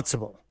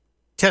irresponsible.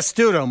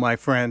 Testudo, my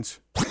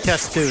friends.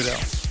 Testudo.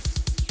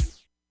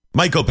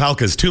 Mike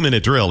Opelka's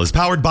 2-minute drill is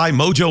powered by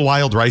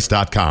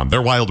MojoWildRice.com.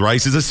 Their wild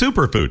rice is a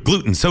superfood,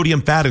 gluten,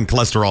 sodium, fat, and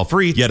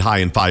cholesterol-free, yet high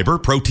in fiber,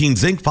 protein,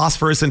 zinc,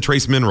 phosphorus, and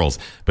trace minerals.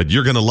 But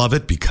you're going to love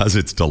it because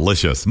it's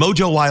delicious.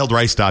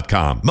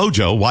 MojoWildRice.com.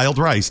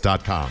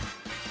 MojoWildRice.com.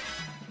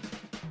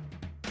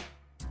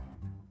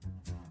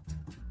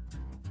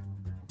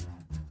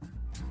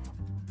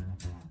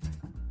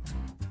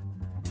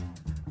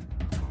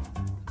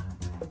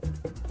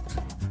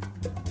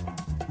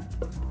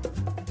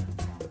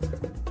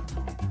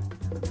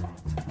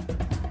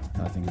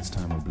 I think it's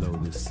time we blow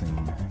this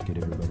scene. Get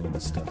everybody in the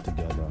stuff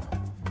together.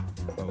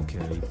 Okay,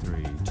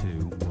 3, 2,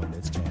 1,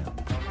 let's jam.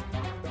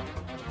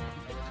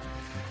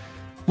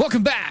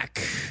 Welcome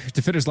back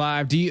to Fitters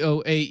Live,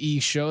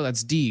 DOAE show.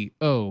 That's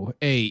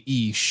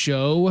DOAE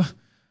show.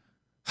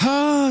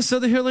 So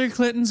the Hillary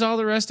Clintons, all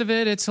the rest of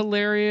it, it's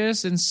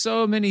hilarious and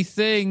so many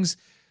things.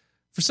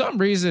 For some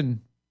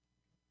reason,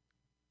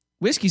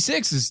 Whiskey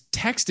Six is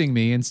texting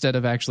me instead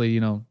of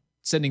actually,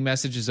 sending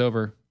messages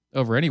over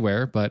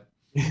anywhere, but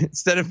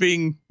instead of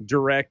being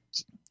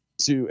direct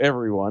to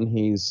everyone,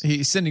 he's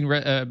sending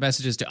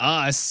messages to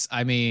us.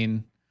 I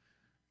mean,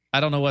 I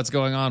don't know what's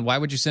going on. Why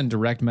would you send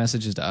direct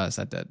messages to us?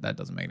 That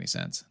doesn't make any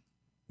sense.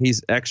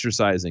 He's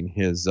exercising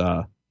his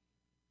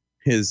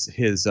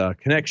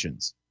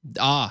connections.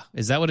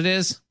 Is that what it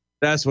is?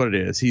 That's what it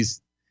is.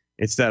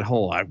 It's that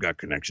whole I've got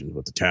connections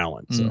with the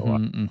talent.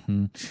 So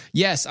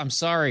yes, I'm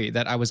sorry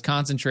that I was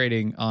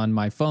concentrating on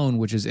my phone,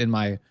 which is in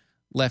my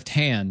left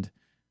hand,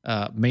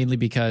 mainly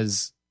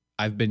because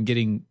I've been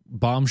getting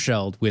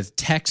bombshelled with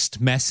text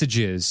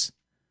messages.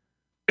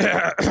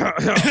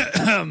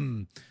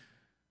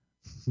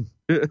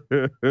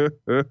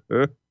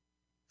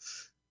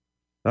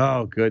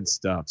 Oh, good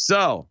stuff.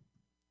 So,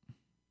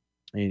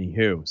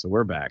 anywho, so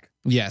we're back.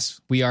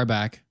 Yes, we are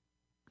back.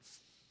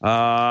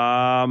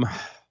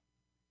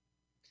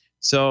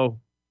 So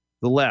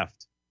the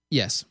left,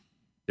 Yes,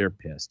 they're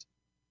pissed.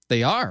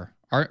 they are.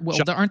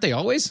 Aren't they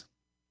always?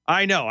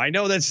 I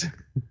know that's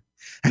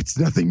that's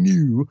nothing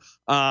new.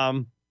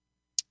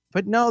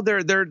 But no,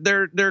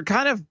 they're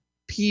kind of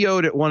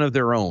PO'd at one of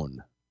their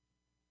own.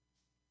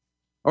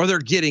 Or they're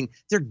getting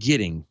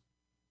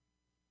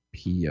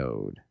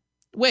PO'd.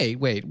 Wait,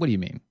 what do you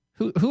mean?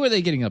 Who are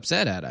they getting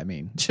upset at? I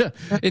mean,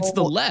 it's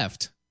the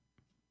left.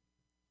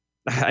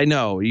 I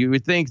know. You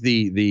would think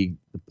the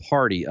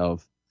party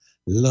of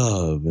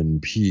love and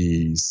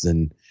peace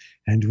and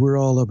we're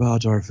all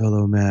about our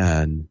fellow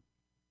man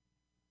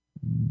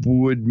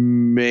would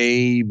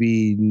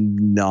maybe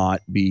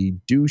not be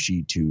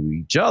douchey to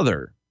each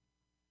other.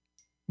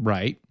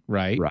 Right.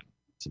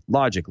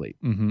 Logically.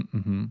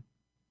 Mm-hmm.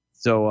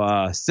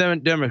 So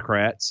Senate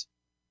Democrats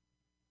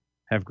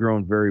have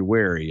grown very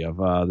wary of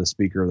the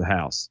Speaker of the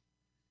House,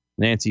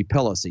 Nancy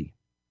Pelosi.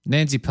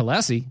 Nancy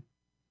Pelosi.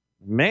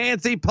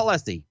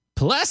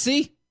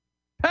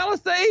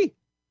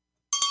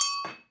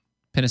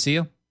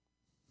 Panacea.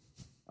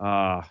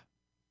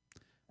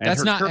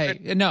 That's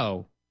not.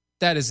 No,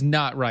 that is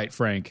not right,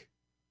 Frank.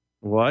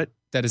 What?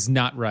 That is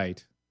not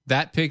right.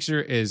 That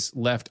picture is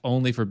left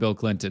only for Bill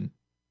Clinton.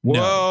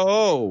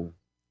 Whoa.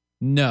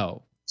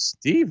 No.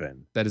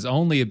 Stephen. That is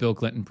only a Bill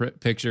Clinton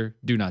picture.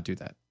 Do not do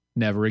that.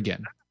 Never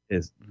again.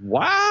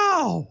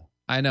 Wow.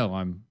 I know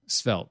I'm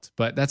svelte,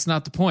 but that's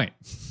not the point.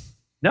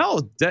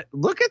 No,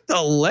 look at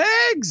the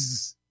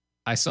legs.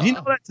 I saw. You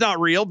know that's not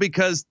real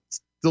because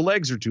the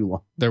legs are too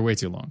long. They're way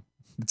too long.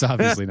 It's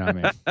obviously not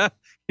me.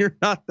 You're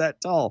not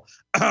that tall.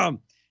 Anyway,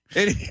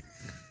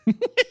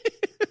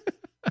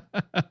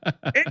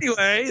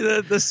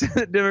 the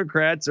Senate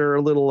Democrats are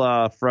a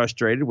little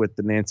frustrated with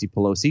the Nancy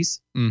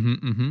Pelosi's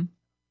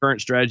current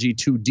strategy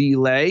to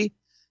delay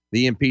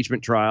the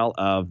impeachment trial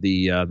of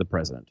the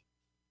president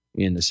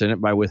in the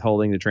Senate by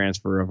withholding the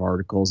transfer of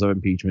articles of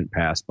impeachment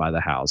passed by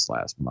the House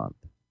last month.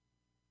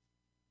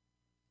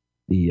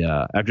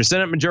 After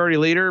Senate Majority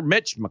Leader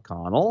Mitch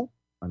McConnell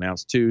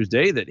announced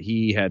Tuesday that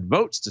he had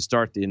votes to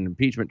start the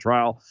impeachment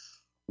trial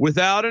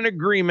without an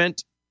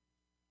agreement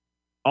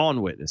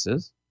on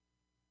witnesses.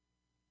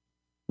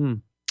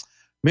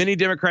 Many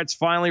Democrats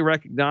finally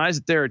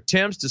recognized that their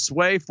attempts to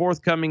sway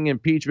forthcoming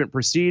impeachment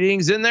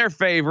proceedings in their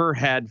favor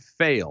had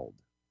failed.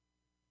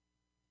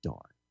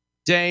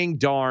 Dang.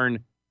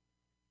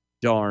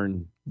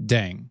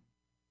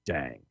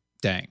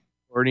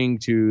 According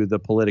to the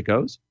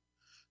Politicos,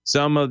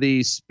 some of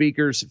the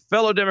Speaker's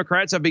fellow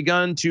Democrats have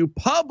begun to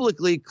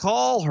publicly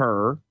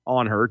call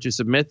on her to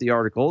submit the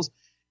articles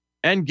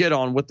and get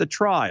on with the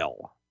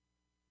trial.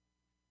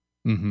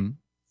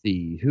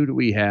 See, who do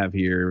we have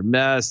here?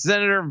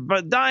 Senator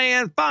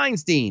Dianne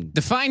Feinstein.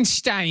 The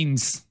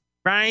Feinsteins.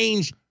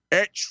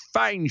 It's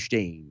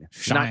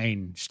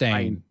Feinstein.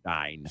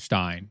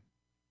 Stein.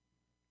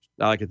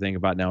 All I can think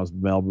about now is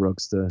Mel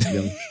Brooks, the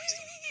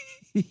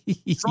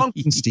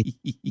Frankenstein,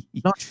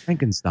 not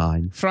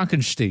Frankenstein.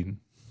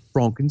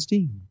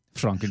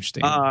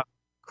 Frankenstein.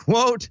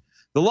 Quote: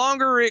 "The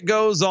longer it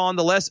goes on,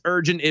 the less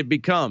urgent it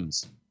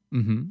becomes.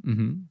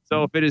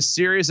 So if it is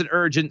serious and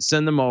urgent,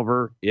 send them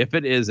over. If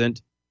it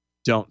isn't,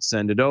 don't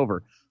send it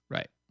over."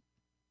 Right.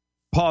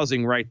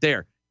 Pausing right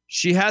there.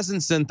 She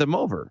hasn't sent them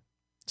over.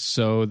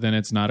 So then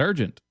it's not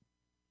urgent.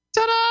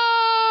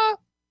 Ta-da!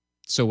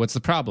 So what's the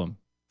problem?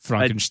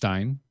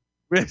 Frankenstein.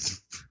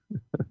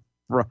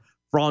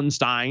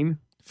 Fronstein.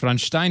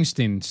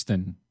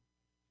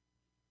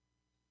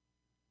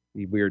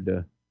 Be weird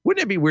to.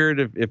 Wouldn't it be weird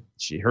if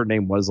her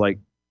name was like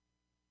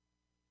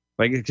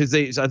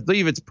because I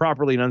believe it's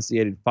properly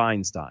enunciated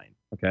Feinstein.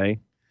 Okay,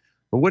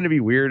 but wouldn't it be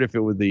weird if it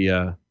was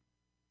the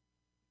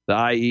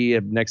IE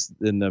next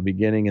in the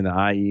beginning and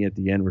the IE at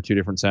the end were two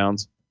different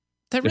sounds?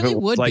 That really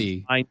would like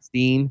be.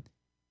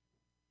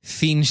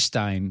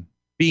 Feinstein.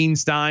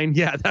 Feinstein.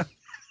 Yeah.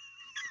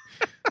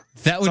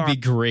 That would be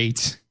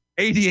great.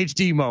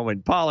 ADHD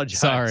moment. Apologize.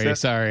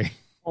 Sorry.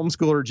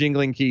 Homeschooler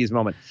jingling keys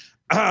moment.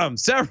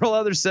 Several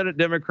other Senate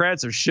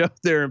Democrats have showed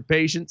their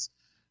impatience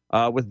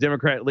with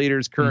Democrat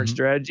leaders' current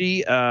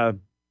strategy.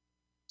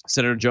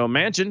 Senator Joe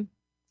Manchin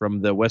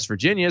from the West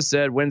Virginia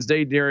said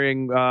Wednesday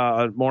during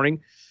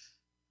morning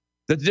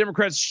that the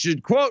Democrats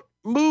should, quote,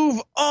 move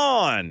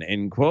on,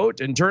 end quote,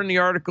 and turn the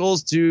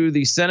articles to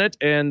the Senate.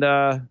 And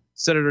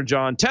Senator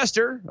John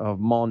Tester of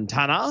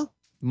Montana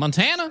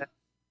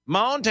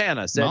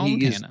said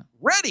he is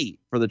ready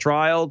for the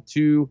trial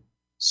to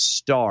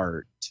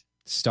start.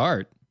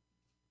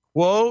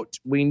 Quote,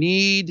 "We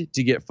need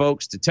to get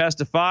folks to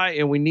testify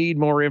and we need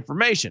more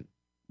information.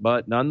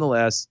 But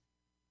nonetheless,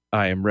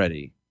 I am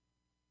ready.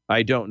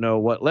 I don't know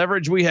what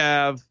leverage we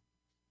have.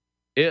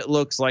 It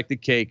looks like the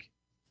cake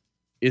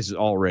is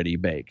already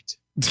baked."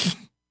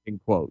 End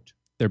quote.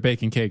 They're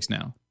baking cakes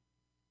now.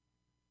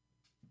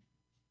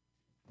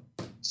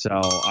 So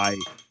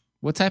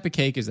What type of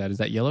cake is that? Is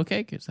that yellow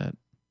cake? Is that?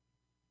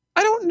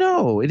 don't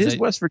know. It is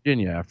West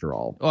Virginia, after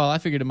all. Well, I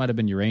figured it might have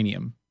been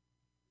uranium.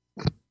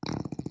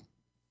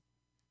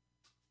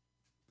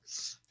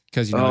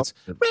 Because, it's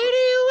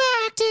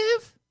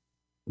radioactive.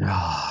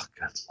 Oh,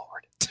 good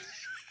Lord.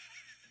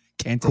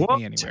 Can't take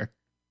me anywhere.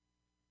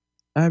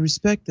 I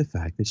respect the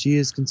fact that she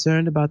is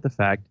concerned about the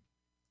fact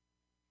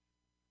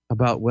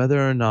about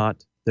whether or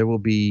not there will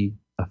be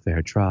a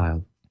fair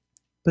trial.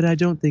 But I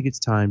don't think it's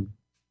time.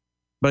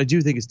 But I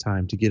do think it's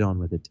time to get on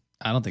with it.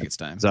 I don't think it's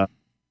time.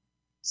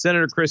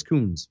 Senator Chris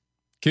Coons.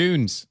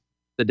 The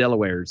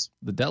Delawares.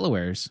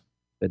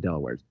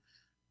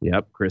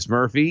 Yep. Chris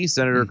Murphy,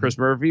 Senator Chris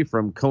Murphy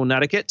from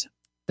Connecticut.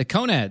 The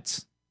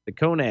Conads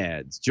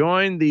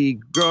joined the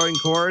growing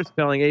chorus,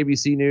 telling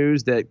ABC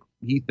News that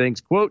he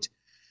thinks, quote,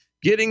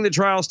 getting the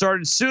trial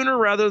started sooner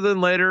rather than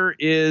later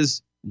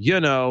is,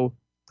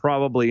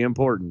 probably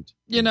important.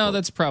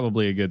 That's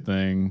probably a good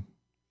thing.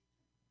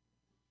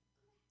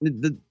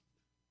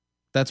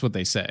 That's what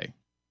they say.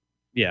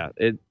 Yeah,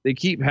 they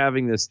keep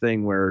having this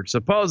thing where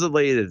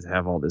supposedly they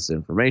have all this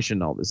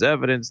information, all this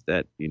evidence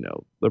that,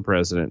 the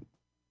president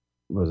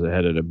was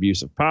had an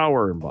abuse of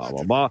power and blah,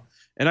 blah, blah.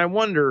 And I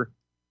wonder,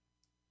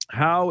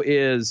 how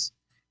is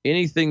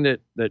anything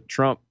that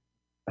Trump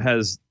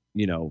has,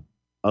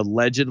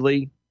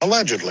 allegedly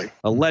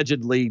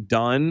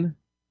done,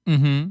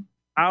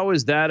 how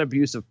is that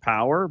abuse of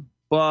power?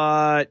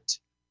 But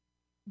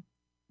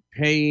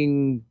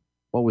paying,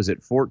 what was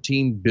it,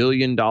 $14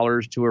 billion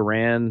to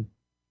Iran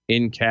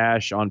in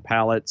cash on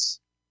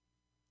pallets?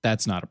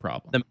 That's not a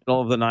problem. In the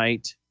middle of the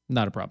night?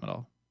 Not a problem at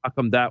all. How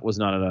come that was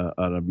not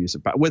an abuse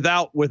of power?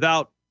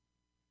 Without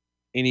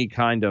any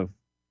kind of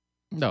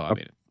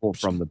approval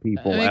from the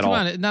people at all.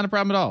 On, not a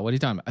problem at all. What are you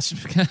talking about?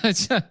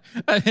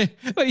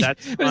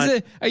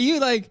 Are you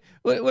like,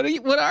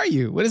 what are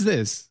you? What is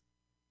this?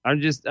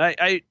 I'm just,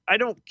 I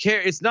don't care.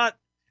 It's not,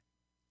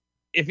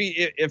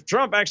 if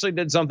Trump actually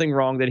did something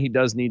wrong, then he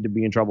does need to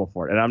be in trouble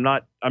for it. And I'm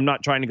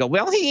not trying to go,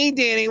 well, he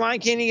did it. Why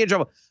can't he get in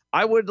trouble?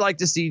 I would like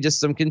to see just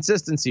some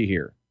consistency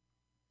here.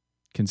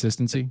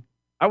 Consistency?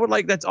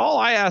 That's all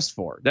I asked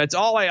for. That's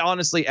all I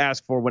honestly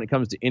ask for when it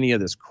comes to any of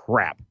this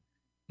crap,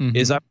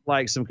 is I would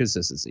like some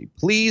consistency.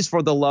 Please,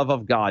 for the love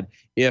of God,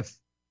 if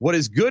what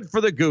is good for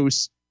the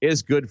goose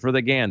is good for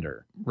the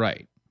gander.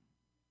 Right.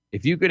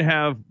 If you could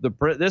have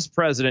this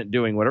president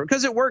doing whatever,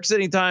 because it works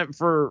anytime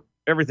for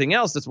everything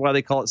else. That's why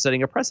they call it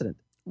setting a precedent.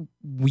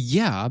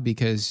 Yeah,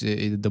 because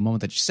the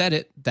moment that you said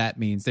it, that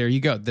means there you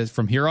go.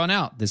 From here on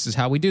out, this is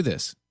how we do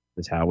this.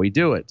 This is how we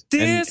do it.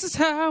 This is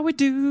how we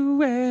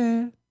do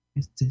it.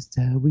 Is this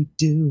how we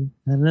do?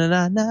 Na, na,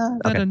 na, na.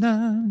 Okay. Na,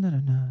 na, na,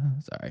 na.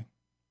 Sorry.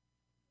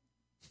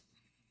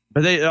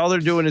 But all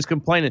they're doing is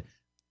complaining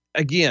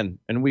again,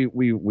 and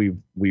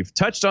we've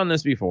touched on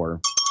this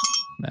before.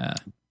 Nah.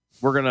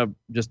 We're gonna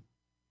just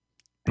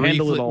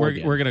handle it all.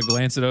 We're gonna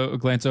glance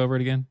over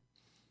it again.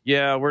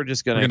 Yeah, we're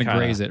gonna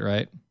graze it,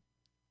 right?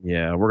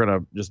 Yeah, we're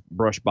gonna just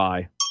brush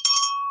by.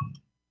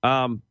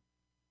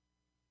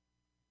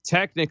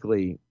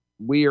 Technically,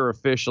 we are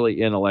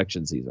officially in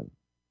election season.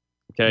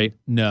 Okay.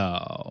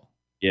 No.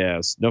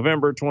 Yes,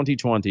 November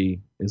 2020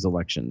 is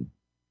election.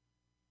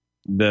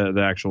 The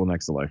actual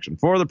next election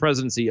for the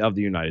presidency of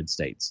the United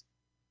States.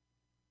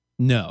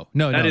 No,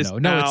 it's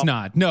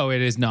not. No,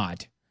 it is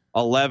not.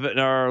 11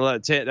 or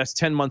 10. That's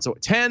 10 months away.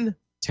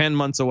 10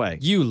 months away.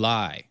 You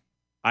lie.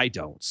 I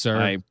don't,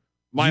 sir.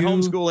 My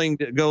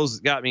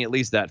homeschooling got me at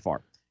least that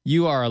far.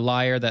 You are a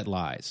liar that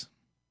lies.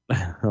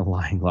 A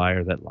lying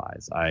liar that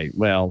lies.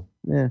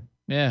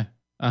 Yeah.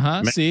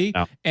 See,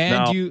 no,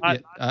 and no, you.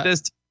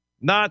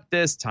 Not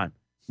this time.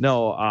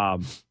 No.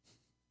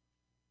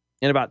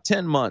 In about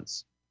 10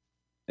 months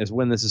is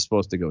when this is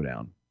supposed to go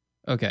down.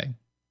 Okay,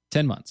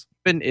 10 months.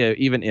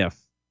 Even if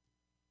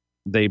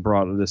they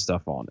brought this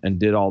stuff on and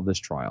did all this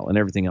trial and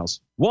everything else,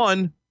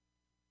 one,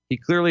 he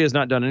clearly has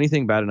not done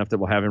anything bad enough that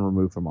will have him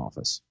removed from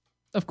office.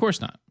 Of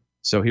course not.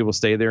 So he will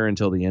stay there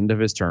until the end of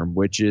his term,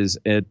 which is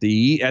at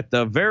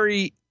the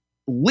very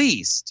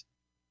least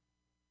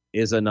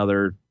is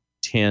another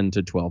 10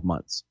 to 12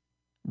 months.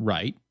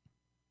 Right.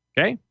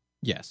 Okay.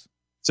 Yes.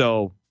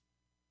 So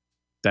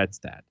that's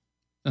that.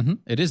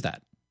 It is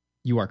that.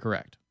 You are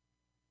correct.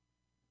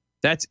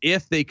 That's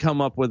if they come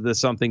up with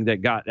something that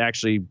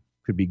actually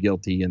could be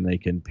guilty and they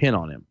can pin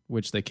on him.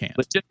 Which they can't.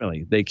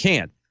 Legitimately, they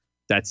can't.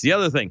 That's the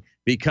other thing.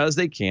 Because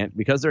they can't,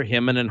 because they're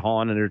hemming and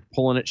hawing and they're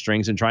pulling at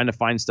strings and trying to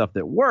find stuff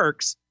that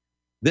works,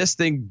 this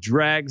thing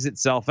drags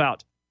itself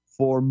out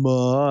for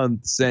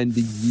months and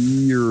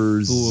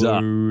years.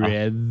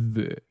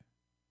 Forever.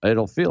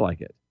 It'll feel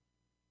like it.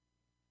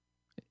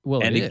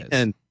 Well, it is.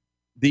 And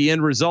the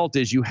end result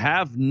is you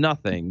have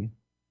nothing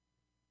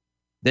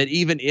that,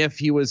 even if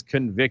he was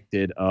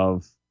convicted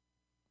of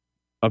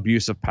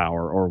abuse of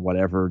power or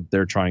whatever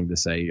they're trying to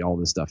say all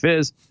this stuff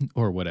is,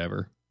 or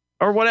whatever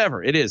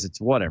it is, it's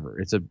whatever.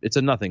 It's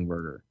a nothing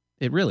burger.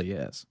 It really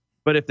is.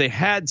 But if they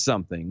had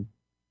something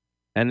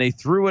and they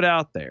threw it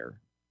out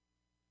there,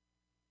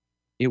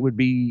 it would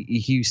be,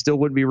 he still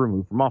would be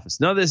removed from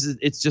office. No,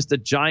 it's just a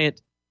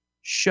giant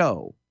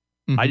show.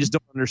 I just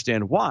don't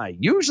understand why.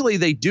 Usually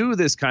they do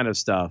this kind of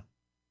stuff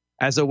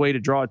as a way to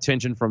draw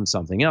attention from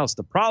something else.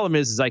 The problem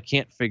is I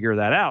can't figure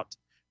that out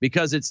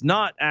because it's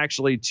not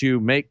actually to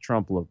make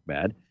Trump look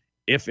bad.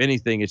 If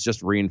anything, it's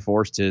just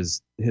reinforced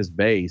his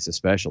base,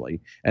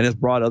 especially, and has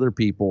brought other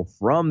people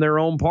from their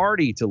own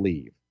party to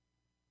leave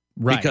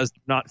because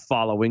they're not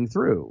following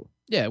through.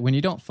 Yeah, when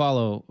you don't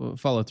follow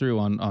through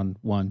on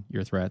one,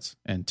 your threats,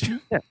 and two.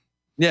 Yeah.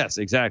 Yes,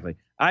 exactly.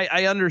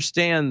 I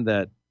understand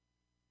that,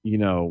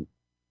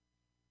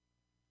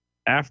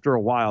 after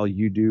a while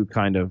you do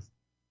kind of,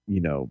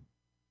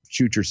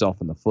 shoot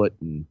yourself in the foot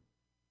and,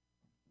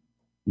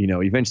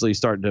 eventually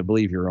start to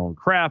believe your own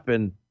crap,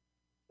 and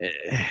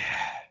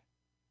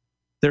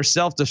they're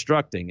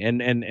self-destructing.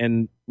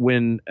 And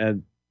when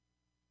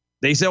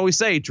they always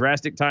say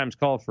drastic times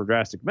call for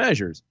drastic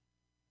measures,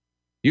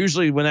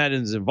 usually when that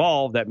is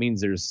involved, that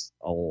means there's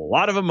a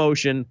lot of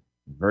emotion,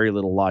 very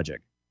little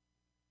logic.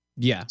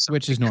 Yeah,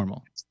 which is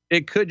normal.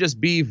 It could just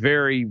be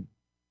very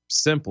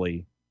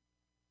simply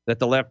that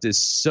the left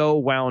is so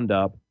wound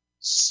up,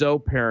 so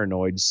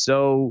paranoid,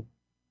 so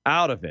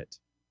out of it,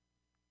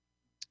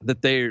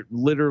 that they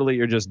literally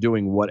are just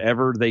doing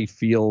whatever they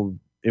feel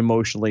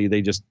emotionally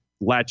they just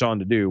latch on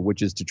to do,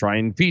 which is to try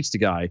and impeach the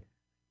guy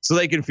so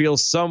they can feel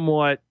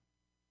somewhat,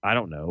 I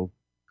don't know,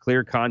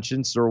 clear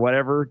conscience or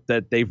whatever,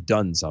 that they've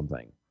done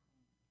something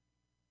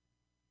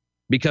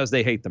because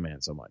they hate the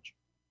man so much.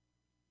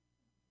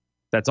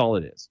 That's all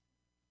it is.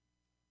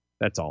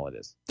 That's all it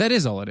is. That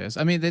is all it is.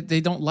 I mean,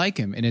 they don't like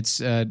him, and it's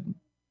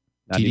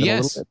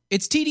TDS.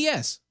 It's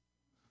TDS.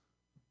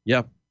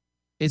 Yep.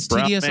 It's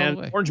brown TDS man, all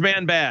the way. Orange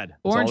man bad.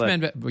 Orange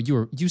man bad.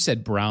 You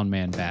said brown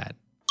man bad.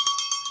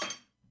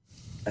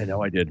 I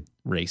know I did.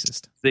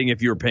 Racist. Thing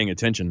if you were paying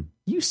attention.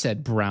 You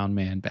said brown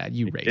man bad.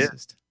 You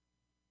racist.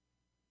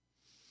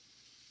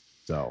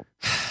 So.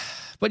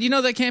 But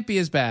that can't be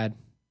as bad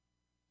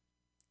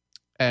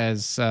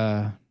as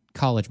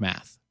college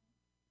math.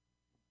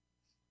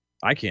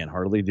 I can't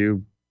hardly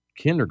do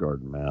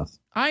kindergarten math.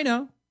 I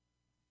know.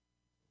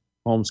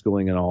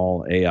 Homeschooling and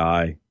all,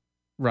 AI.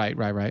 Right.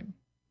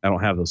 I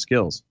don't have those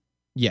skills.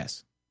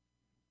 Yes.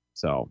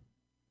 So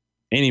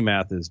any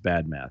math is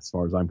bad math as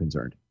far as I'm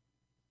concerned.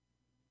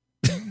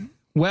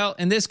 Well,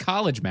 in this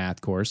college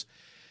math course,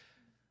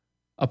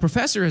 a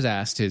professor has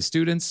asked his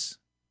students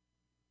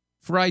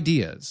for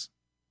ideas.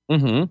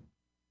 Mm-hmm.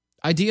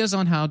 Ideas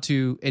on how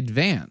to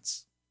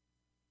advance.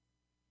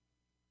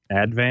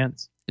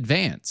 Advance?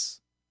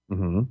 Advance.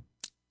 Mm-hmm.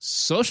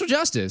 Social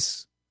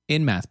justice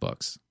in math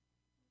books.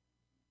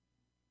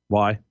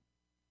 Why?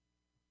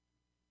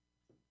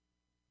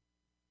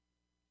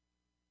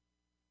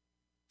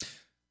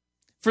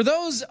 For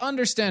those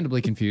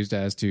understandably confused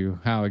as to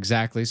how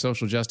exactly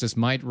social justice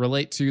might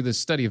relate to the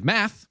study of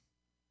math.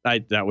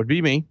 That would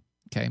be me.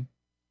 Okay.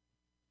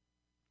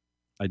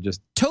 I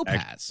just...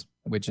 Topaz,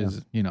 which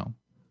is,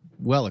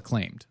 well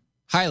acclaimed.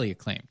 Highly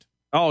acclaimed.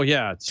 Oh,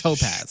 yeah.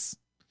 Topaz.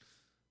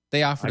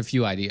 They offered a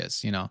few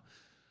ideas,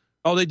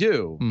 Oh, they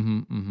do?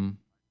 Mm-hmm.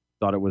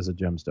 Thought it was a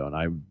gemstone.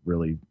 I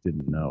really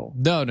didn't know.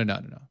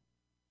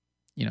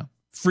 No.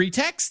 Free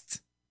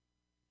text.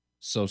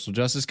 Social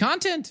justice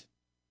content.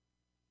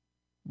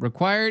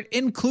 Required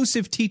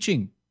inclusive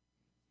teaching.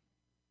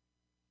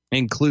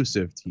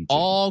 Inclusive teaching.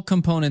 All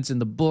components in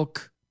the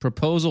book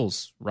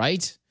proposals,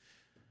 right?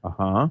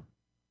 Uh-huh.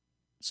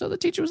 So the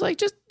teacher was like,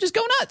 just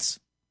go nuts.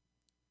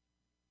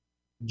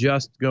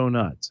 Just go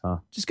nuts, huh?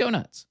 Just go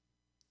nuts.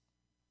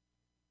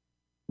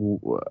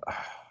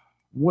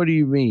 What do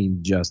you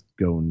mean, just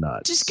go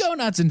nuts? Just go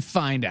nuts and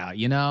find out,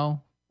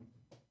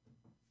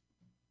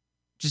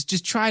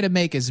 Just try to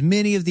make as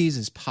many of these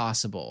as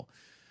possible.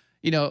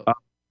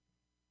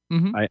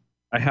 Mm-hmm.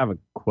 I have a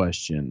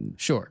question.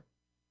 Sure.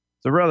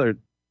 So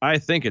I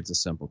think it's a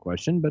simple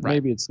question, but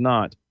maybe it's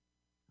not.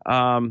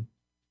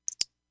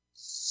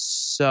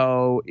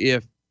 So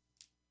if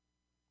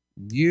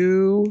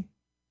you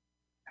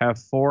have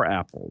 4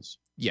 apples.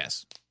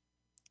 Yes.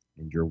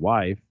 And your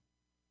wife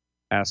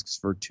asks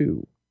for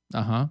 2.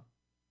 Uh-huh.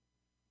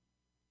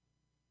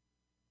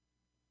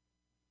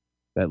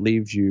 That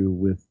leaves you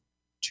with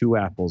 2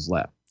 apples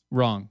left.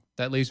 Wrong.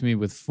 That leaves me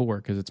with 4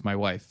 because it's my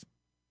wife.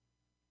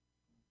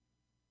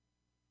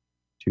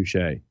 Touche.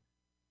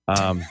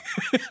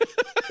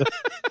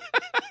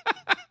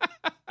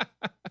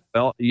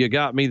 Well, you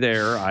got me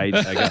there. I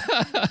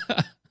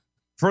got,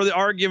 for the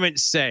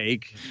argument's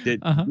sake,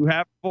 that you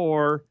have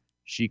 4.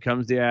 She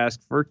comes to ask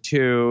for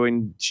 2,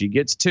 and she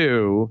gets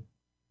 2.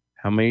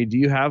 How many do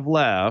you have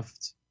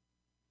left?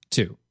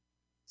 2.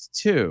 It's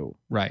 2.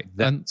 Right.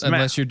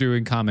 Unless you're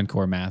doing Common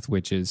Core math,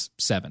 which is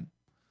 7.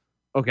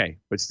 Okay,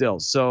 but still.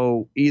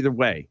 So either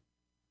way,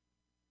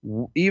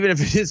 even if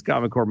it is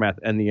Common Core math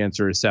and the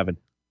answer is 7,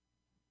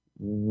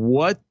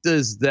 what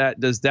does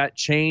that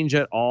change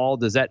at all?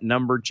 Does that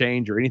number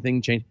change or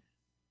anything change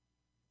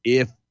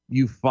if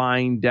you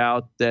find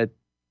out that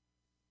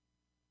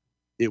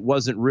it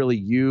wasn't really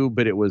you,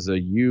 but it was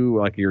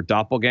like your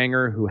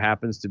doppelganger who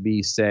happens to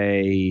be,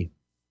 say,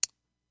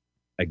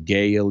 a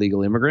gay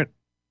illegal immigrant?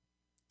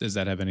 Does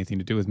that have anything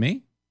to do with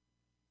me?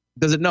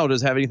 Does it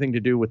have anything to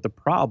do with the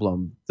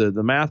problem, the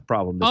math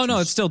problem? Oh, no,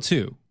 it's still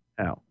 2.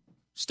 How?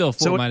 Still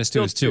 4 minus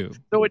 2 is 2.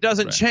 So it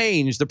doesn't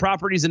change. The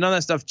properties and none of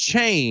that stuff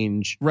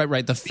change.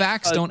 Right. The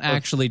facts don't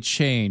actually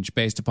change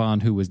based upon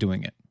who was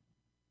doing it.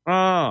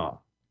 Oh.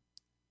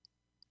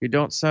 You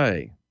don't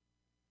say.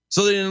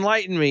 So then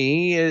enlighten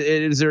me.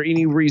 Is there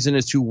any reason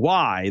as to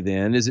why,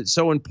 then, is it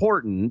so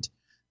important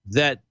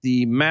that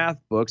the math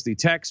books, the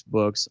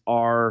textbooks,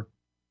 are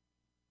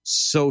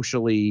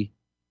socially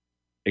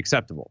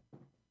acceptable?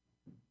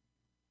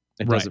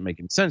 It doesn't make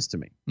any sense to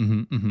me.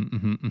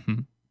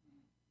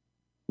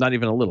 Not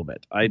even a little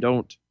bit. I've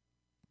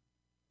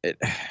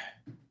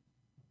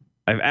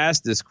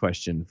asked this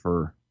question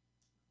for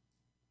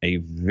a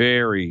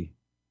very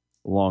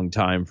long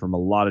time from a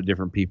lot of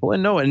different people,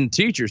 and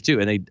teachers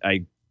too, and they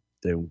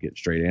don't get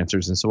straight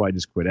answers, and so I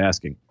just quit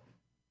asking.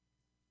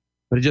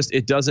 But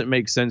it doesn't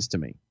make sense to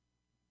me.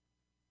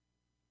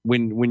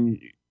 When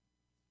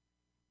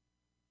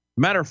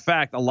matter of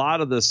fact, a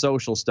lot of the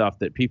social stuff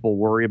that people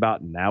worry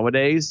about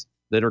nowadays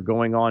that are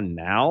going on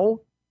now,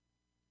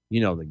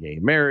 the gay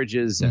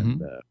marriages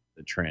and the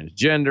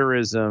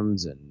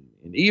transgenderisms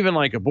and even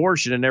like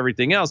abortion and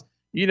everything else,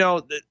 the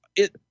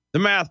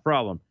math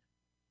problem.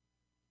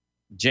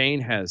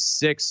 Jane has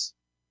 6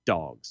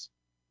 dogs.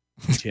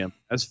 Tim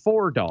has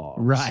 4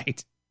 dogs.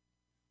 Right.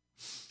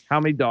 How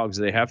many dogs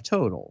do they have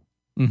total?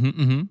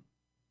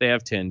 They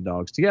have 10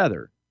 dogs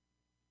together.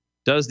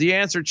 Does the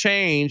answer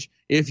change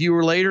if you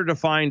were later to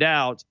find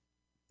out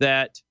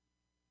that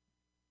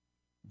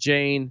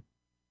Jane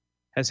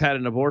has had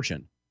an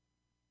abortion?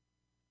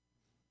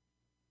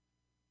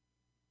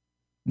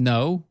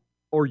 No.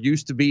 Or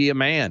used to be a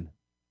man?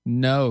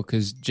 No,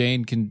 because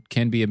Jane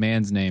can be a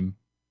man's name.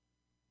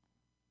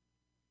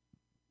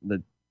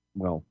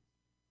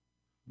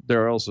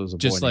 There also is a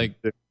just boy like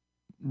named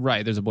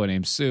right. There's a boy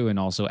named Sue, and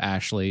also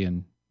Ashley,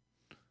 and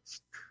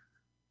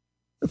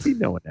we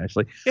know it,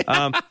 Ashley.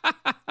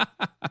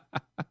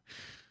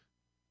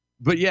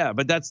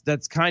 But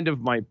that's kind of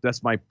my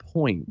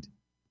point.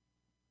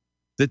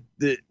 That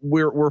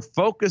we're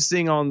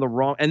focusing on the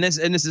wrong, and this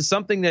is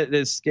something that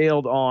is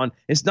scaled on.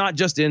 It's not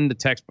just in the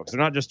textbooks.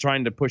 They're not just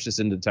trying to push this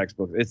into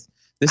textbooks.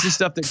 This is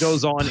stuff that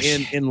goes on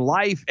in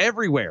life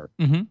everywhere.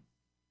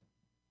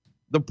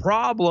 The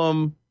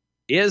problem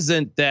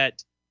isn't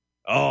that,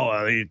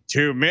 these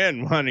 2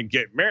 men want to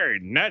get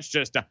married, and that's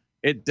just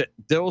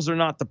those are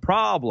not the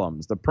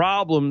problems. The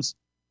problems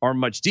are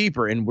much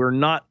deeper, and we're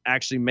not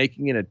actually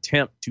making an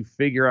attempt to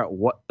figure out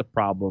what the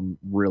problem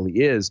really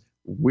is.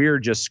 We're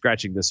just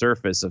scratching the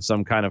surface of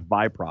some kind of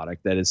byproduct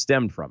that is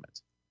stemmed from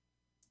it.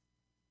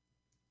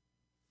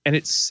 And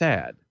it's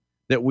sad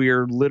that we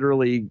are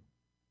literally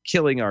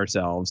killing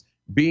ourselves,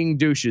 being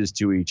douches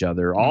to each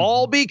other,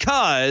 all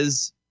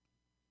because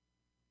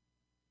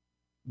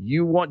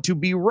you want to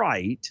be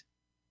right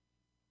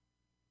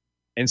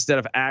instead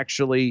of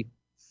actually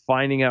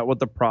finding out what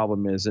the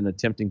problem is and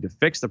attempting to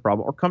fix the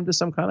problem or come to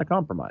some kind of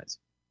compromise.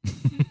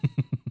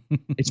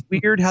 It's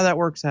weird how that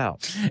works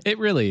out. It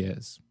really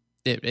is.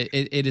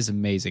 It is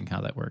amazing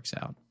how that works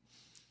out.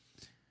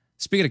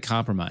 Speaking of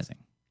compromising,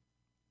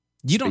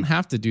 you don't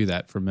have to do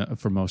that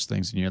for most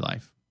things in your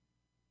life.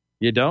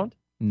 You don't?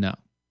 No.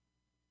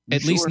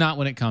 At least not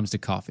when it comes to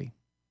coffee.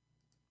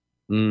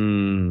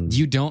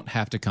 You don't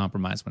have to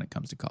compromise when it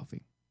comes to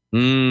coffee.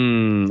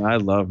 I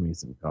love me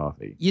some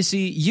coffee. You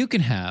see, you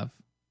can have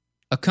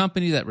a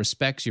company that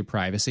respects your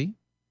privacy.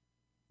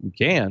 You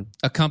can.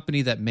 A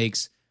company that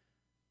makes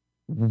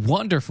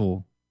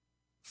wonderful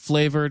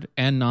flavored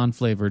and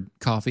non-flavored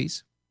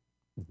coffees.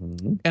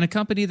 And a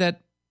company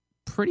that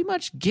pretty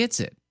much gets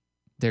it.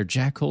 They're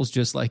jackholes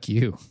just like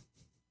you.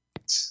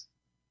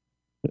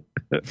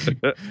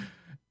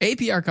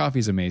 APR coffee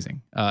is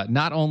amazing.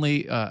 Not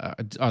only are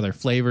their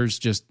flavors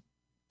just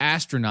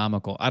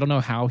astronomical. I don't know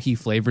how he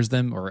flavors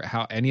them or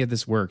how any of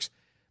this works,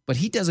 but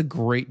he does a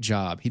great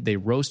job. They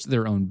roast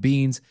their own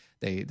beans.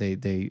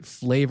 They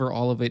flavor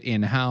all of it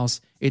in-house.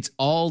 It's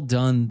all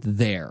done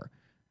there.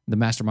 The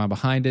mastermind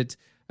behind it,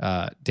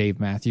 Dave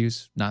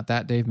Matthews. Not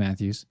that Dave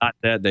Matthews. Not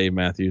that Dave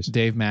Matthews.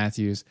 Dave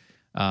Matthews.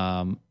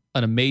 An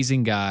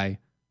amazing guy.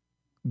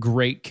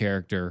 Great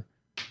character.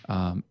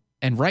 And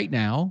right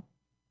now,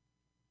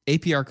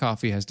 APR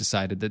Coffee has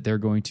decided that they're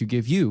going to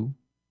give you,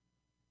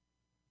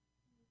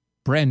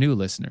 brand new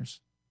listeners,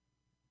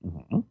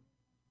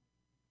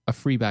 a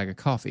free bag of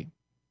coffee.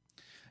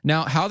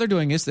 Now, how they're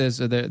doing this is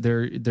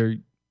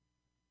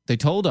they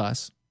told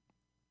us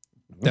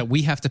that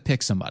we have to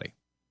pick somebody.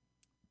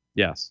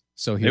 Yes.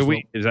 So is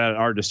that at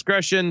our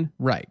discretion?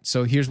 Right.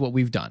 So here's what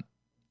we've done.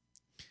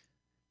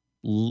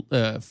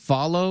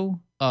 Follow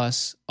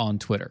us on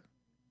Twitter.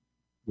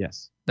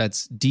 Yes.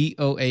 That's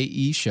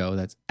DOAE Show.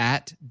 That's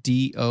at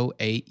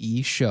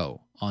DOAE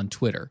Show on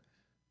Twitter.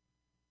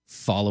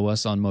 Follow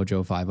us on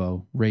Mojo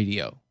 50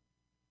 Radio.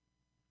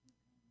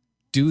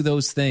 Do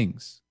those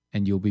things,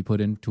 and you'll be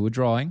put into a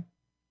drawing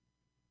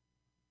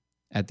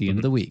at the end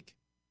of the week.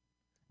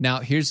 Now,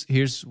 here's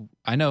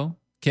I know,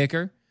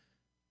 kicker.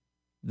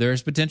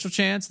 There's potential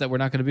chance that we're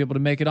not going to be able to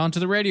make it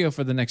onto the radio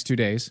for the next 2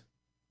 days.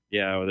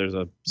 Yeah, well, there's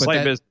a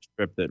slight business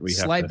trip that we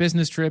have slight to.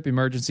 business trip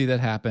emergency that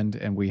happened,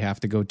 and we have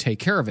to go take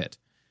care of it.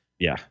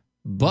 Yeah.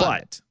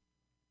 But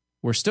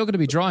we're still going to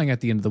be drawing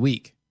at the end of the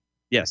week.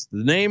 Yes,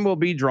 the name will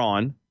be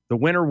drawn. The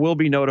winner will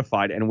be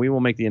notified, and we will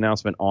make the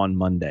announcement on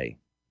Monday.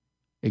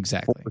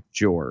 Exactly. For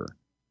sure.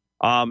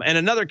 And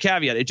another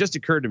caveat, it just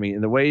occurred to me,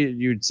 in the way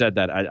you'd said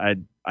that,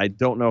 I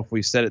don't know if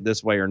we said it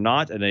this way or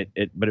not, and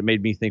but it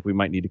made me think we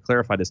might need to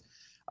clarify this.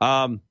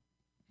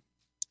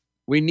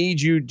 We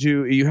need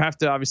you have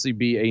to obviously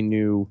be a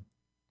new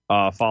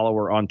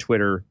follower on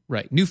Twitter.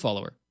 Right, new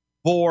follower.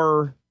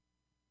 For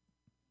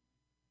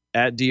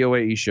at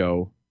DOAE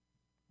Show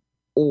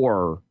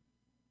or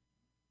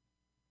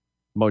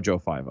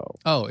Mojo50.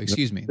 Oh,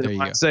 excuse me. There you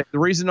go. The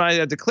reason I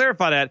had to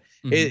clarify that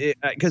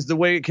because the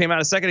way it came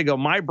out a second ago,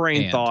 my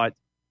brain thought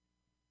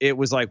it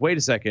was like, wait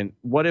a second,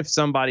 what if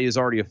somebody is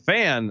already a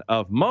fan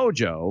of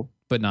Mojo,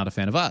 but not a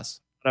fan of us?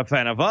 A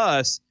fan of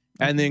us,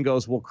 and then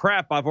goes, well,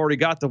 crap, I've already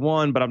got the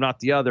one, but I'm not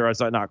the other. I was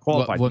not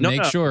qualified. Well,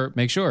 make sure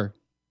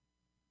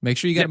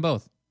you get them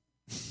both.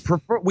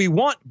 We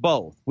want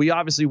both. We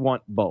obviously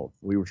want both.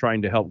 We were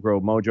trying to help grow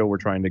Mojo. We're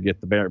trying to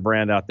get the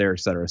brand out there, et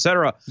cetera, et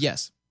cetera.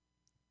 Yes.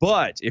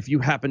 But if you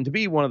happen to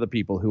be one of the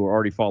people who are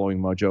already following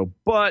Mojo,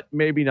 but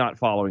maybe not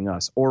following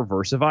us, or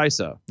vice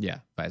versa. Yeah,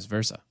 vice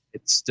versa.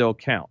 It still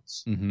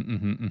counts.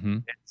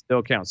 It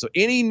still counts. So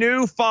any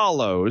new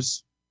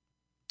follows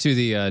to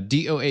the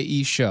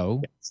DOAE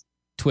Show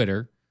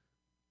Twitter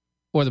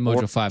or the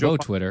Mojo50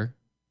 Twitter,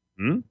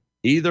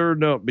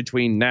 either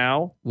between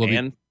now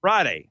and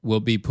Friday, will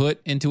be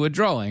put into a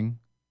drawing,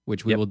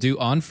 which we will do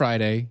on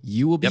Friday.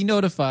 You will be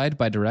notified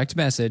by direct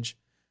message.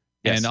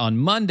 Yes. And on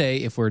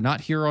Monday, if we're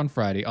not here on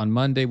Friday, on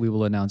Monday, we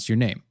will announce your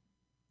name.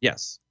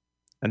 Yes.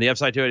 And the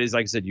upside to it is,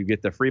 like I said, you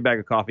get the free bag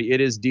of coffee.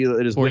 It is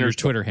or your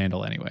Twitter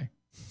handle anyway.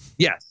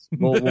 Yes.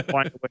 We'll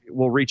find a way.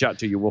 We'll reach out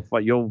to you.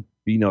 You'll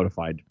be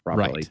notified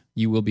properly. Right.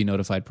 You will be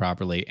notified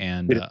properly,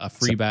 and a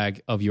free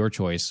bag of your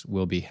choice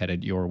will be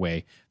headed your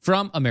way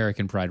from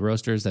American Pride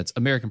Roasters. That's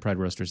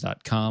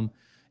AmericanPrideRoasters.com.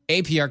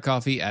 APR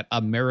coffee at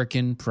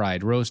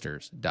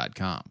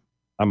AmericanPrideRoasters.com.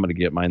 I'm going to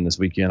get mine this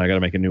weekend. I got to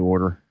make a new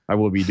order. I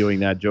will be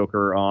doing that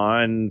Joker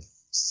on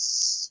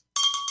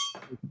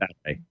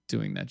Saturday.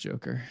 Doing that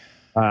Joker.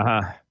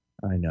 I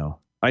know.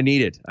 I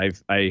need it. I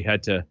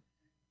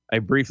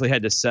briefly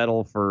had to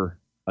settle for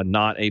a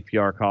not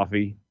APR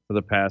coffee for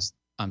the past.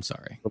 I'm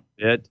sorry.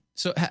 Bit.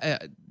 So,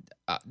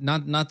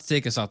 not to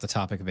take us off the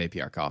topic of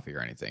APR coffee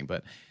or anything,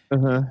 but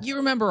you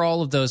remember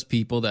all of those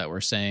people that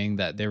were saying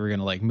that they were going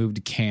to like move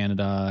to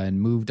Canada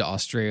and move to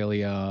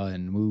Australia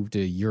and move to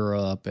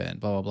Europe and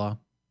blah, blah, blah.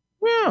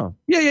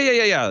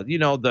 Yeah. You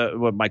know,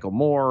 Michael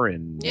Moore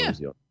and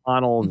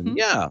O'Connell. And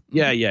yeah.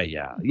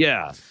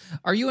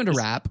 Are you into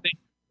rap?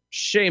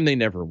 Shame they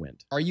never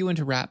went. Are you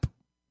into rap?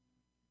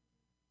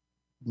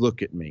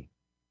 Look at me.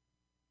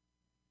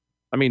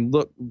 I mean,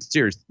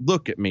 seriously,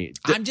 look at me.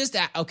 I'm just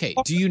okay.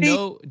 Do you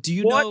know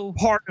what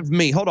part of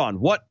me? Hold on.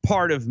 What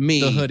part of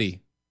me? The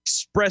hoodie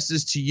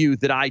expresses to you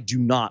that I do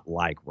not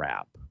like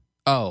rap.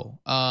 Oh,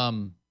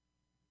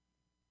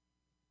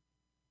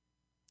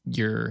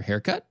 your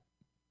haircut?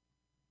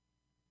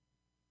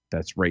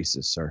 That's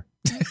racist, sir.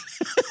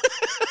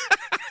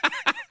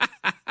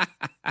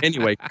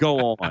 Anyway,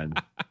 go on.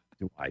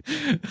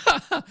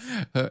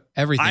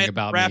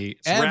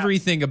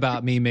 Everything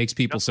about me makes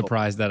people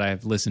surprised that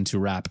I've listened to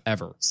rap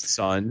ever,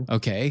 son.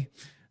 Okay,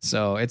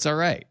 so it's all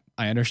right.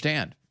 I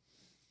understand.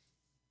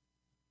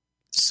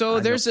 So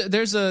there's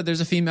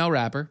a female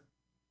rapper.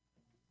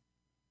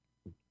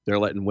 They're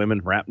letting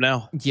women rap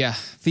now. Yeah,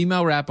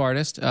 female rap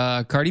artist,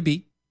 Cardi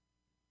B.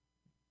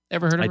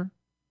 Ever heard of her?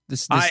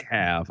 I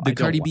have. The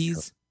Cardi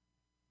B's.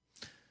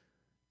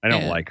 I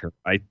don't like her.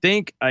 I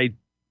think I.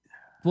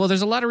 Well,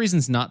 there's a lot of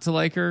reasons not to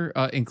like her,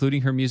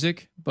 including her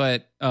music,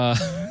 but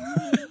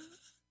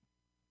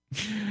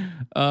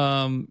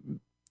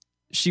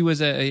she was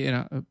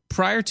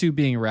prior to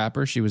being a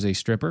rapper, she was a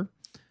stripper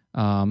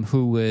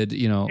who would,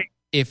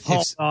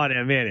 hold on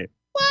a minute.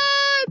 What?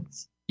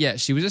 Yeah,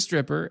 she was a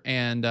stripper,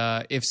 and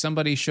if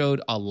somebody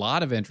showed a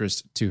lot of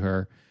interest to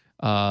her,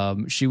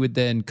 she would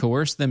then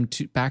coerce them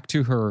back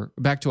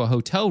to a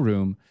hotel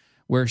room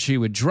where she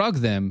would drug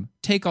them,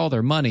 take all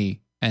their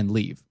money, and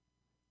leave.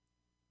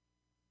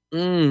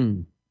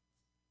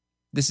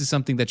 This is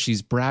something that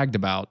she's bragged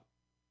about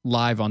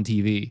live on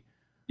TV.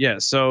 Yeah,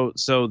 so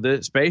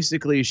this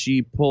basically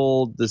she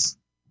pulled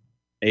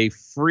she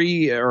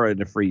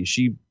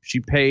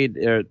paid.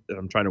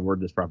 I'm trying to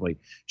word this properly.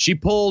 She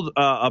pulled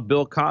a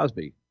Bill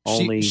Cosby.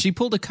 She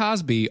pulled a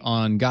Cosby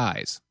on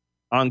guys.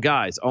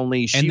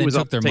 Only she was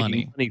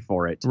taking money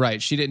for it.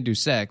 Right. She didn't do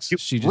sex.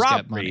 She just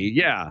got money.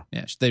 Yeah.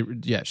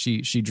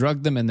 She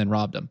drugged them and then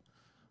robbed them.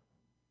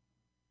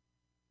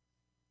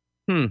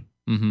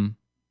 Mm-hmm.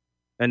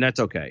 And that's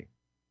okay.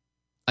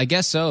 I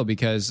guess so,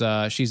 because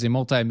she's a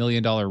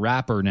multi-million-dollar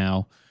rapper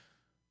now.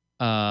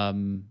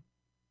 And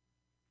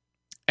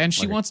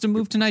she wants to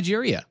move to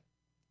Nigeria.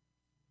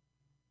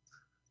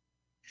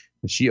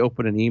 Did she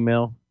open an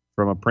email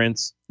from a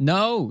prince?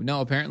 No,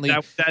 apparently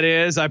that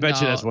is. I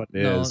bet you that's what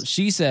it is.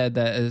 She said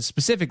that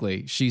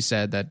specifically. She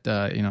said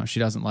that she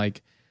doesn't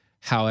like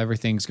how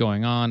everything's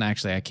going on.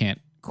 Actually, I can't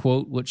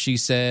quote what she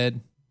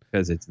said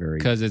because it's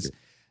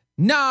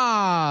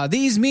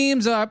these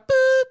memes are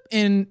boop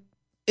and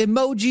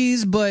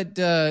emojis, but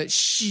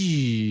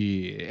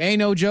ain't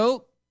no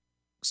joke,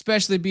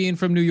 especially being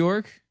from New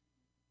York.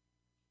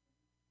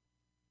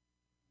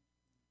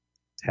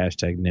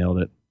 Hashtag nailed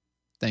it.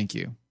 Thank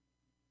you.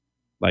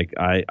 Like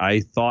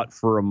I thought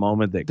for a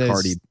moment that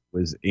Cardi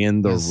was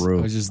in the room.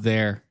 I was just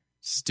there,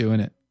 just doing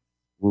it.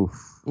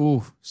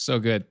 Ooh, so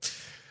good.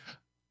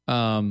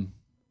 Talking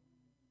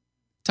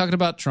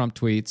about Trump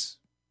tweets,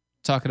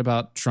 talking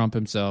about Trump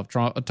himself,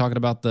 talking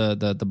about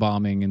the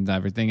bombing and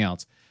everything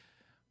else.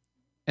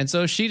 And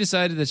so she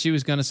decided that she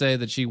was going to say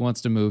that she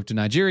wants to move to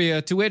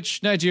Nigeria, to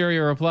which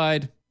Nigeria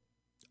replied,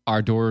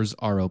 "Our doors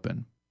are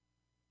open."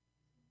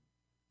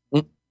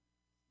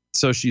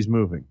 So she's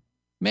moving.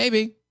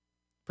 Maybe.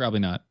 Probably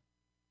not.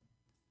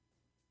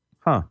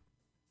 Huh.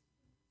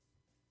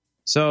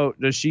 So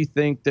does she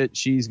think that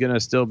she's going to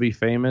still be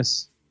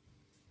famous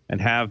and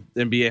have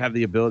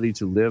the ability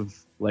to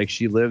live like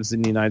she lives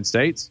in the United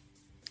States?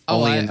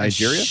 Only in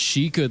Nigeria?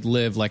 She could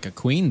live like a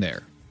queen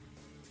there.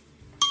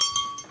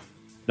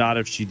 Not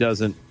if she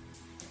doesn't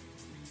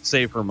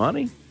save her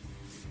money.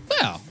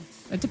 Well,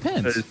 it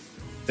depends.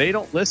 They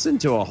don't listen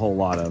to a whole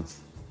lot of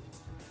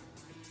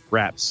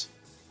raps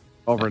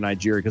over in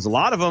Nigeria because a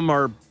lot of them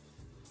are,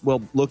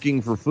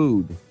 looking for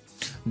food.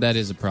 That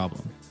is a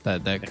problem.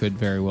 That could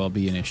very well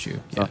be an issue.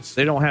 Yes.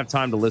 They don't have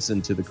time to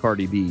listen to the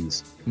Cardi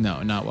B's.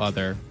 No, not while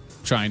they're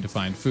trying to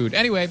find food.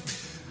 Anyway,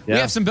 we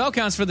have some bell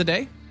counts for the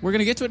day. We're going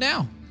to get to it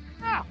now.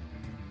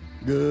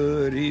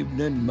 Good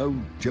evening,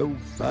 Mojo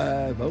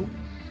 50.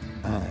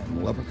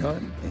 I'm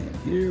Leprechaun, and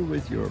here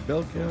with your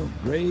bell count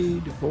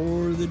grade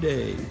for the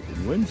day,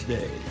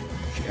 Wednesday,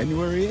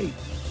 January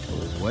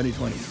 8th,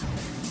 2020.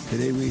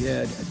 Today we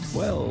had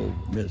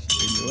 12 missed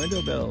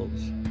innuendo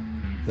bells,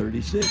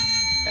 36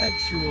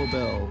 actual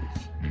bells,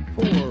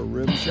 4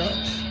 rim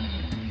shots,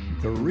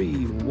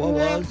 3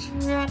 wah-wahs.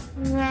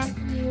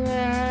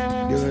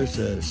 Give us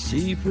a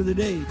C for the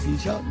day.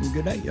 Peace out and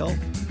good night, y'all.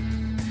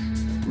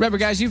 Remember,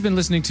 guys, you've been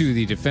listening to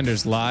the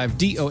Defenders Live,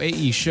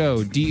 DOAE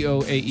Show.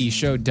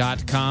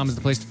 DOAEShow.com is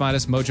the place to find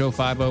us. Mojo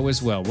 50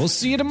 as well. We'll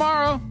see you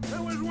tomorrow.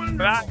 That was wonderful.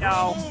 Bye,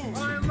 y'all.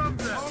 I loved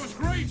that. Oh, it was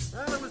great.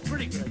 Well, it was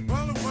pretty good.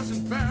 Well, it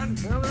wasn't bad.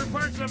 Well, there were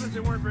parts of it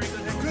that weren't very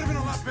good. It could have been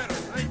a lot better.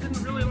 I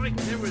didn't really like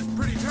it. It was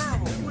pretty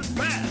terrible. It was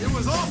bad. It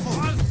was awful.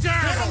 It was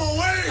terrible. Get him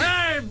away!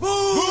 Hey,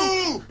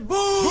 boo! Boo!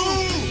 Boo!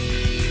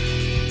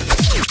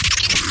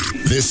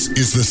 This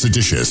is the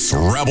seditious,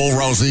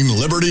 rabble-rousing,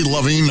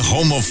 liberty-loving,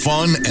 home of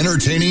fun,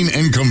 entertaining,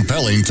 and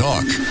compelling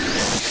talk.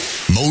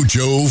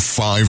 Mojo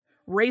 5.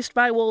 Raised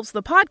by Wolves,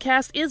 the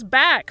podcast, is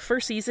back for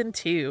Season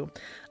 2.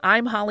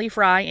 I'm Holly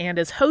Fry, and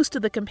as host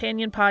of the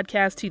companion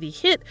podcast to the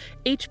hit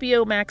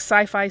HBO Max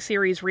sci-fi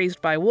series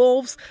Raised by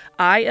Wolves,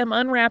 I am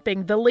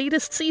unwrapping the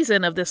latest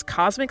season of this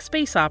cosmic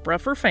space opera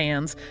for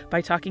fans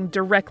by talking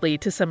directly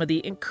to some of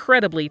the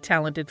incredibly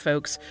talented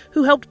folks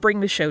who helped bring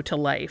the show to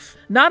life.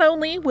 Not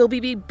only will we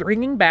be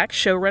bringing back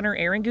showrunner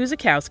Aaron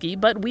Guzikowski,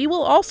 but we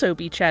will also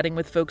be chatting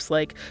with folks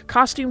like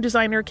costume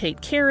designer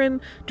Kate Karen,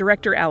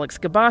 director Alex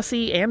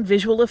Gabassi, and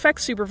visual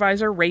effects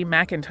supervisor Ray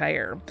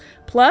McIntyre.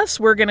 Plus,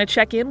 we're going to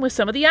check in with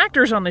some of the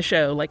actors on the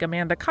show, like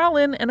Amanda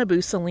Collin and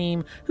Abu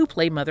Salim, who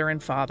play mother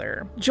and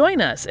father.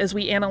 Join us as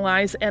we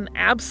analyze an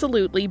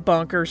absolutely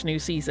bonkers new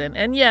season.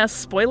 And yes,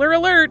 spoiler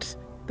alert,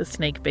 the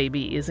snake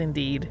baby is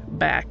indeed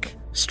back.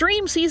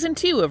 Stream Season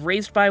 2 of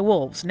Raised by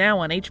Wolves now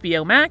on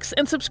HBO Max,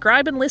 and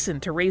subscribe and listen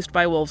to Raised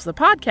by Wolves the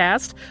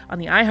podcast on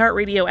the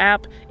iHeartRadio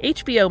app,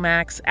 HBO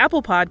Max,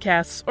 Apple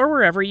Podcasts, or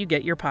wherever you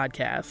get your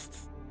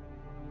podcasts.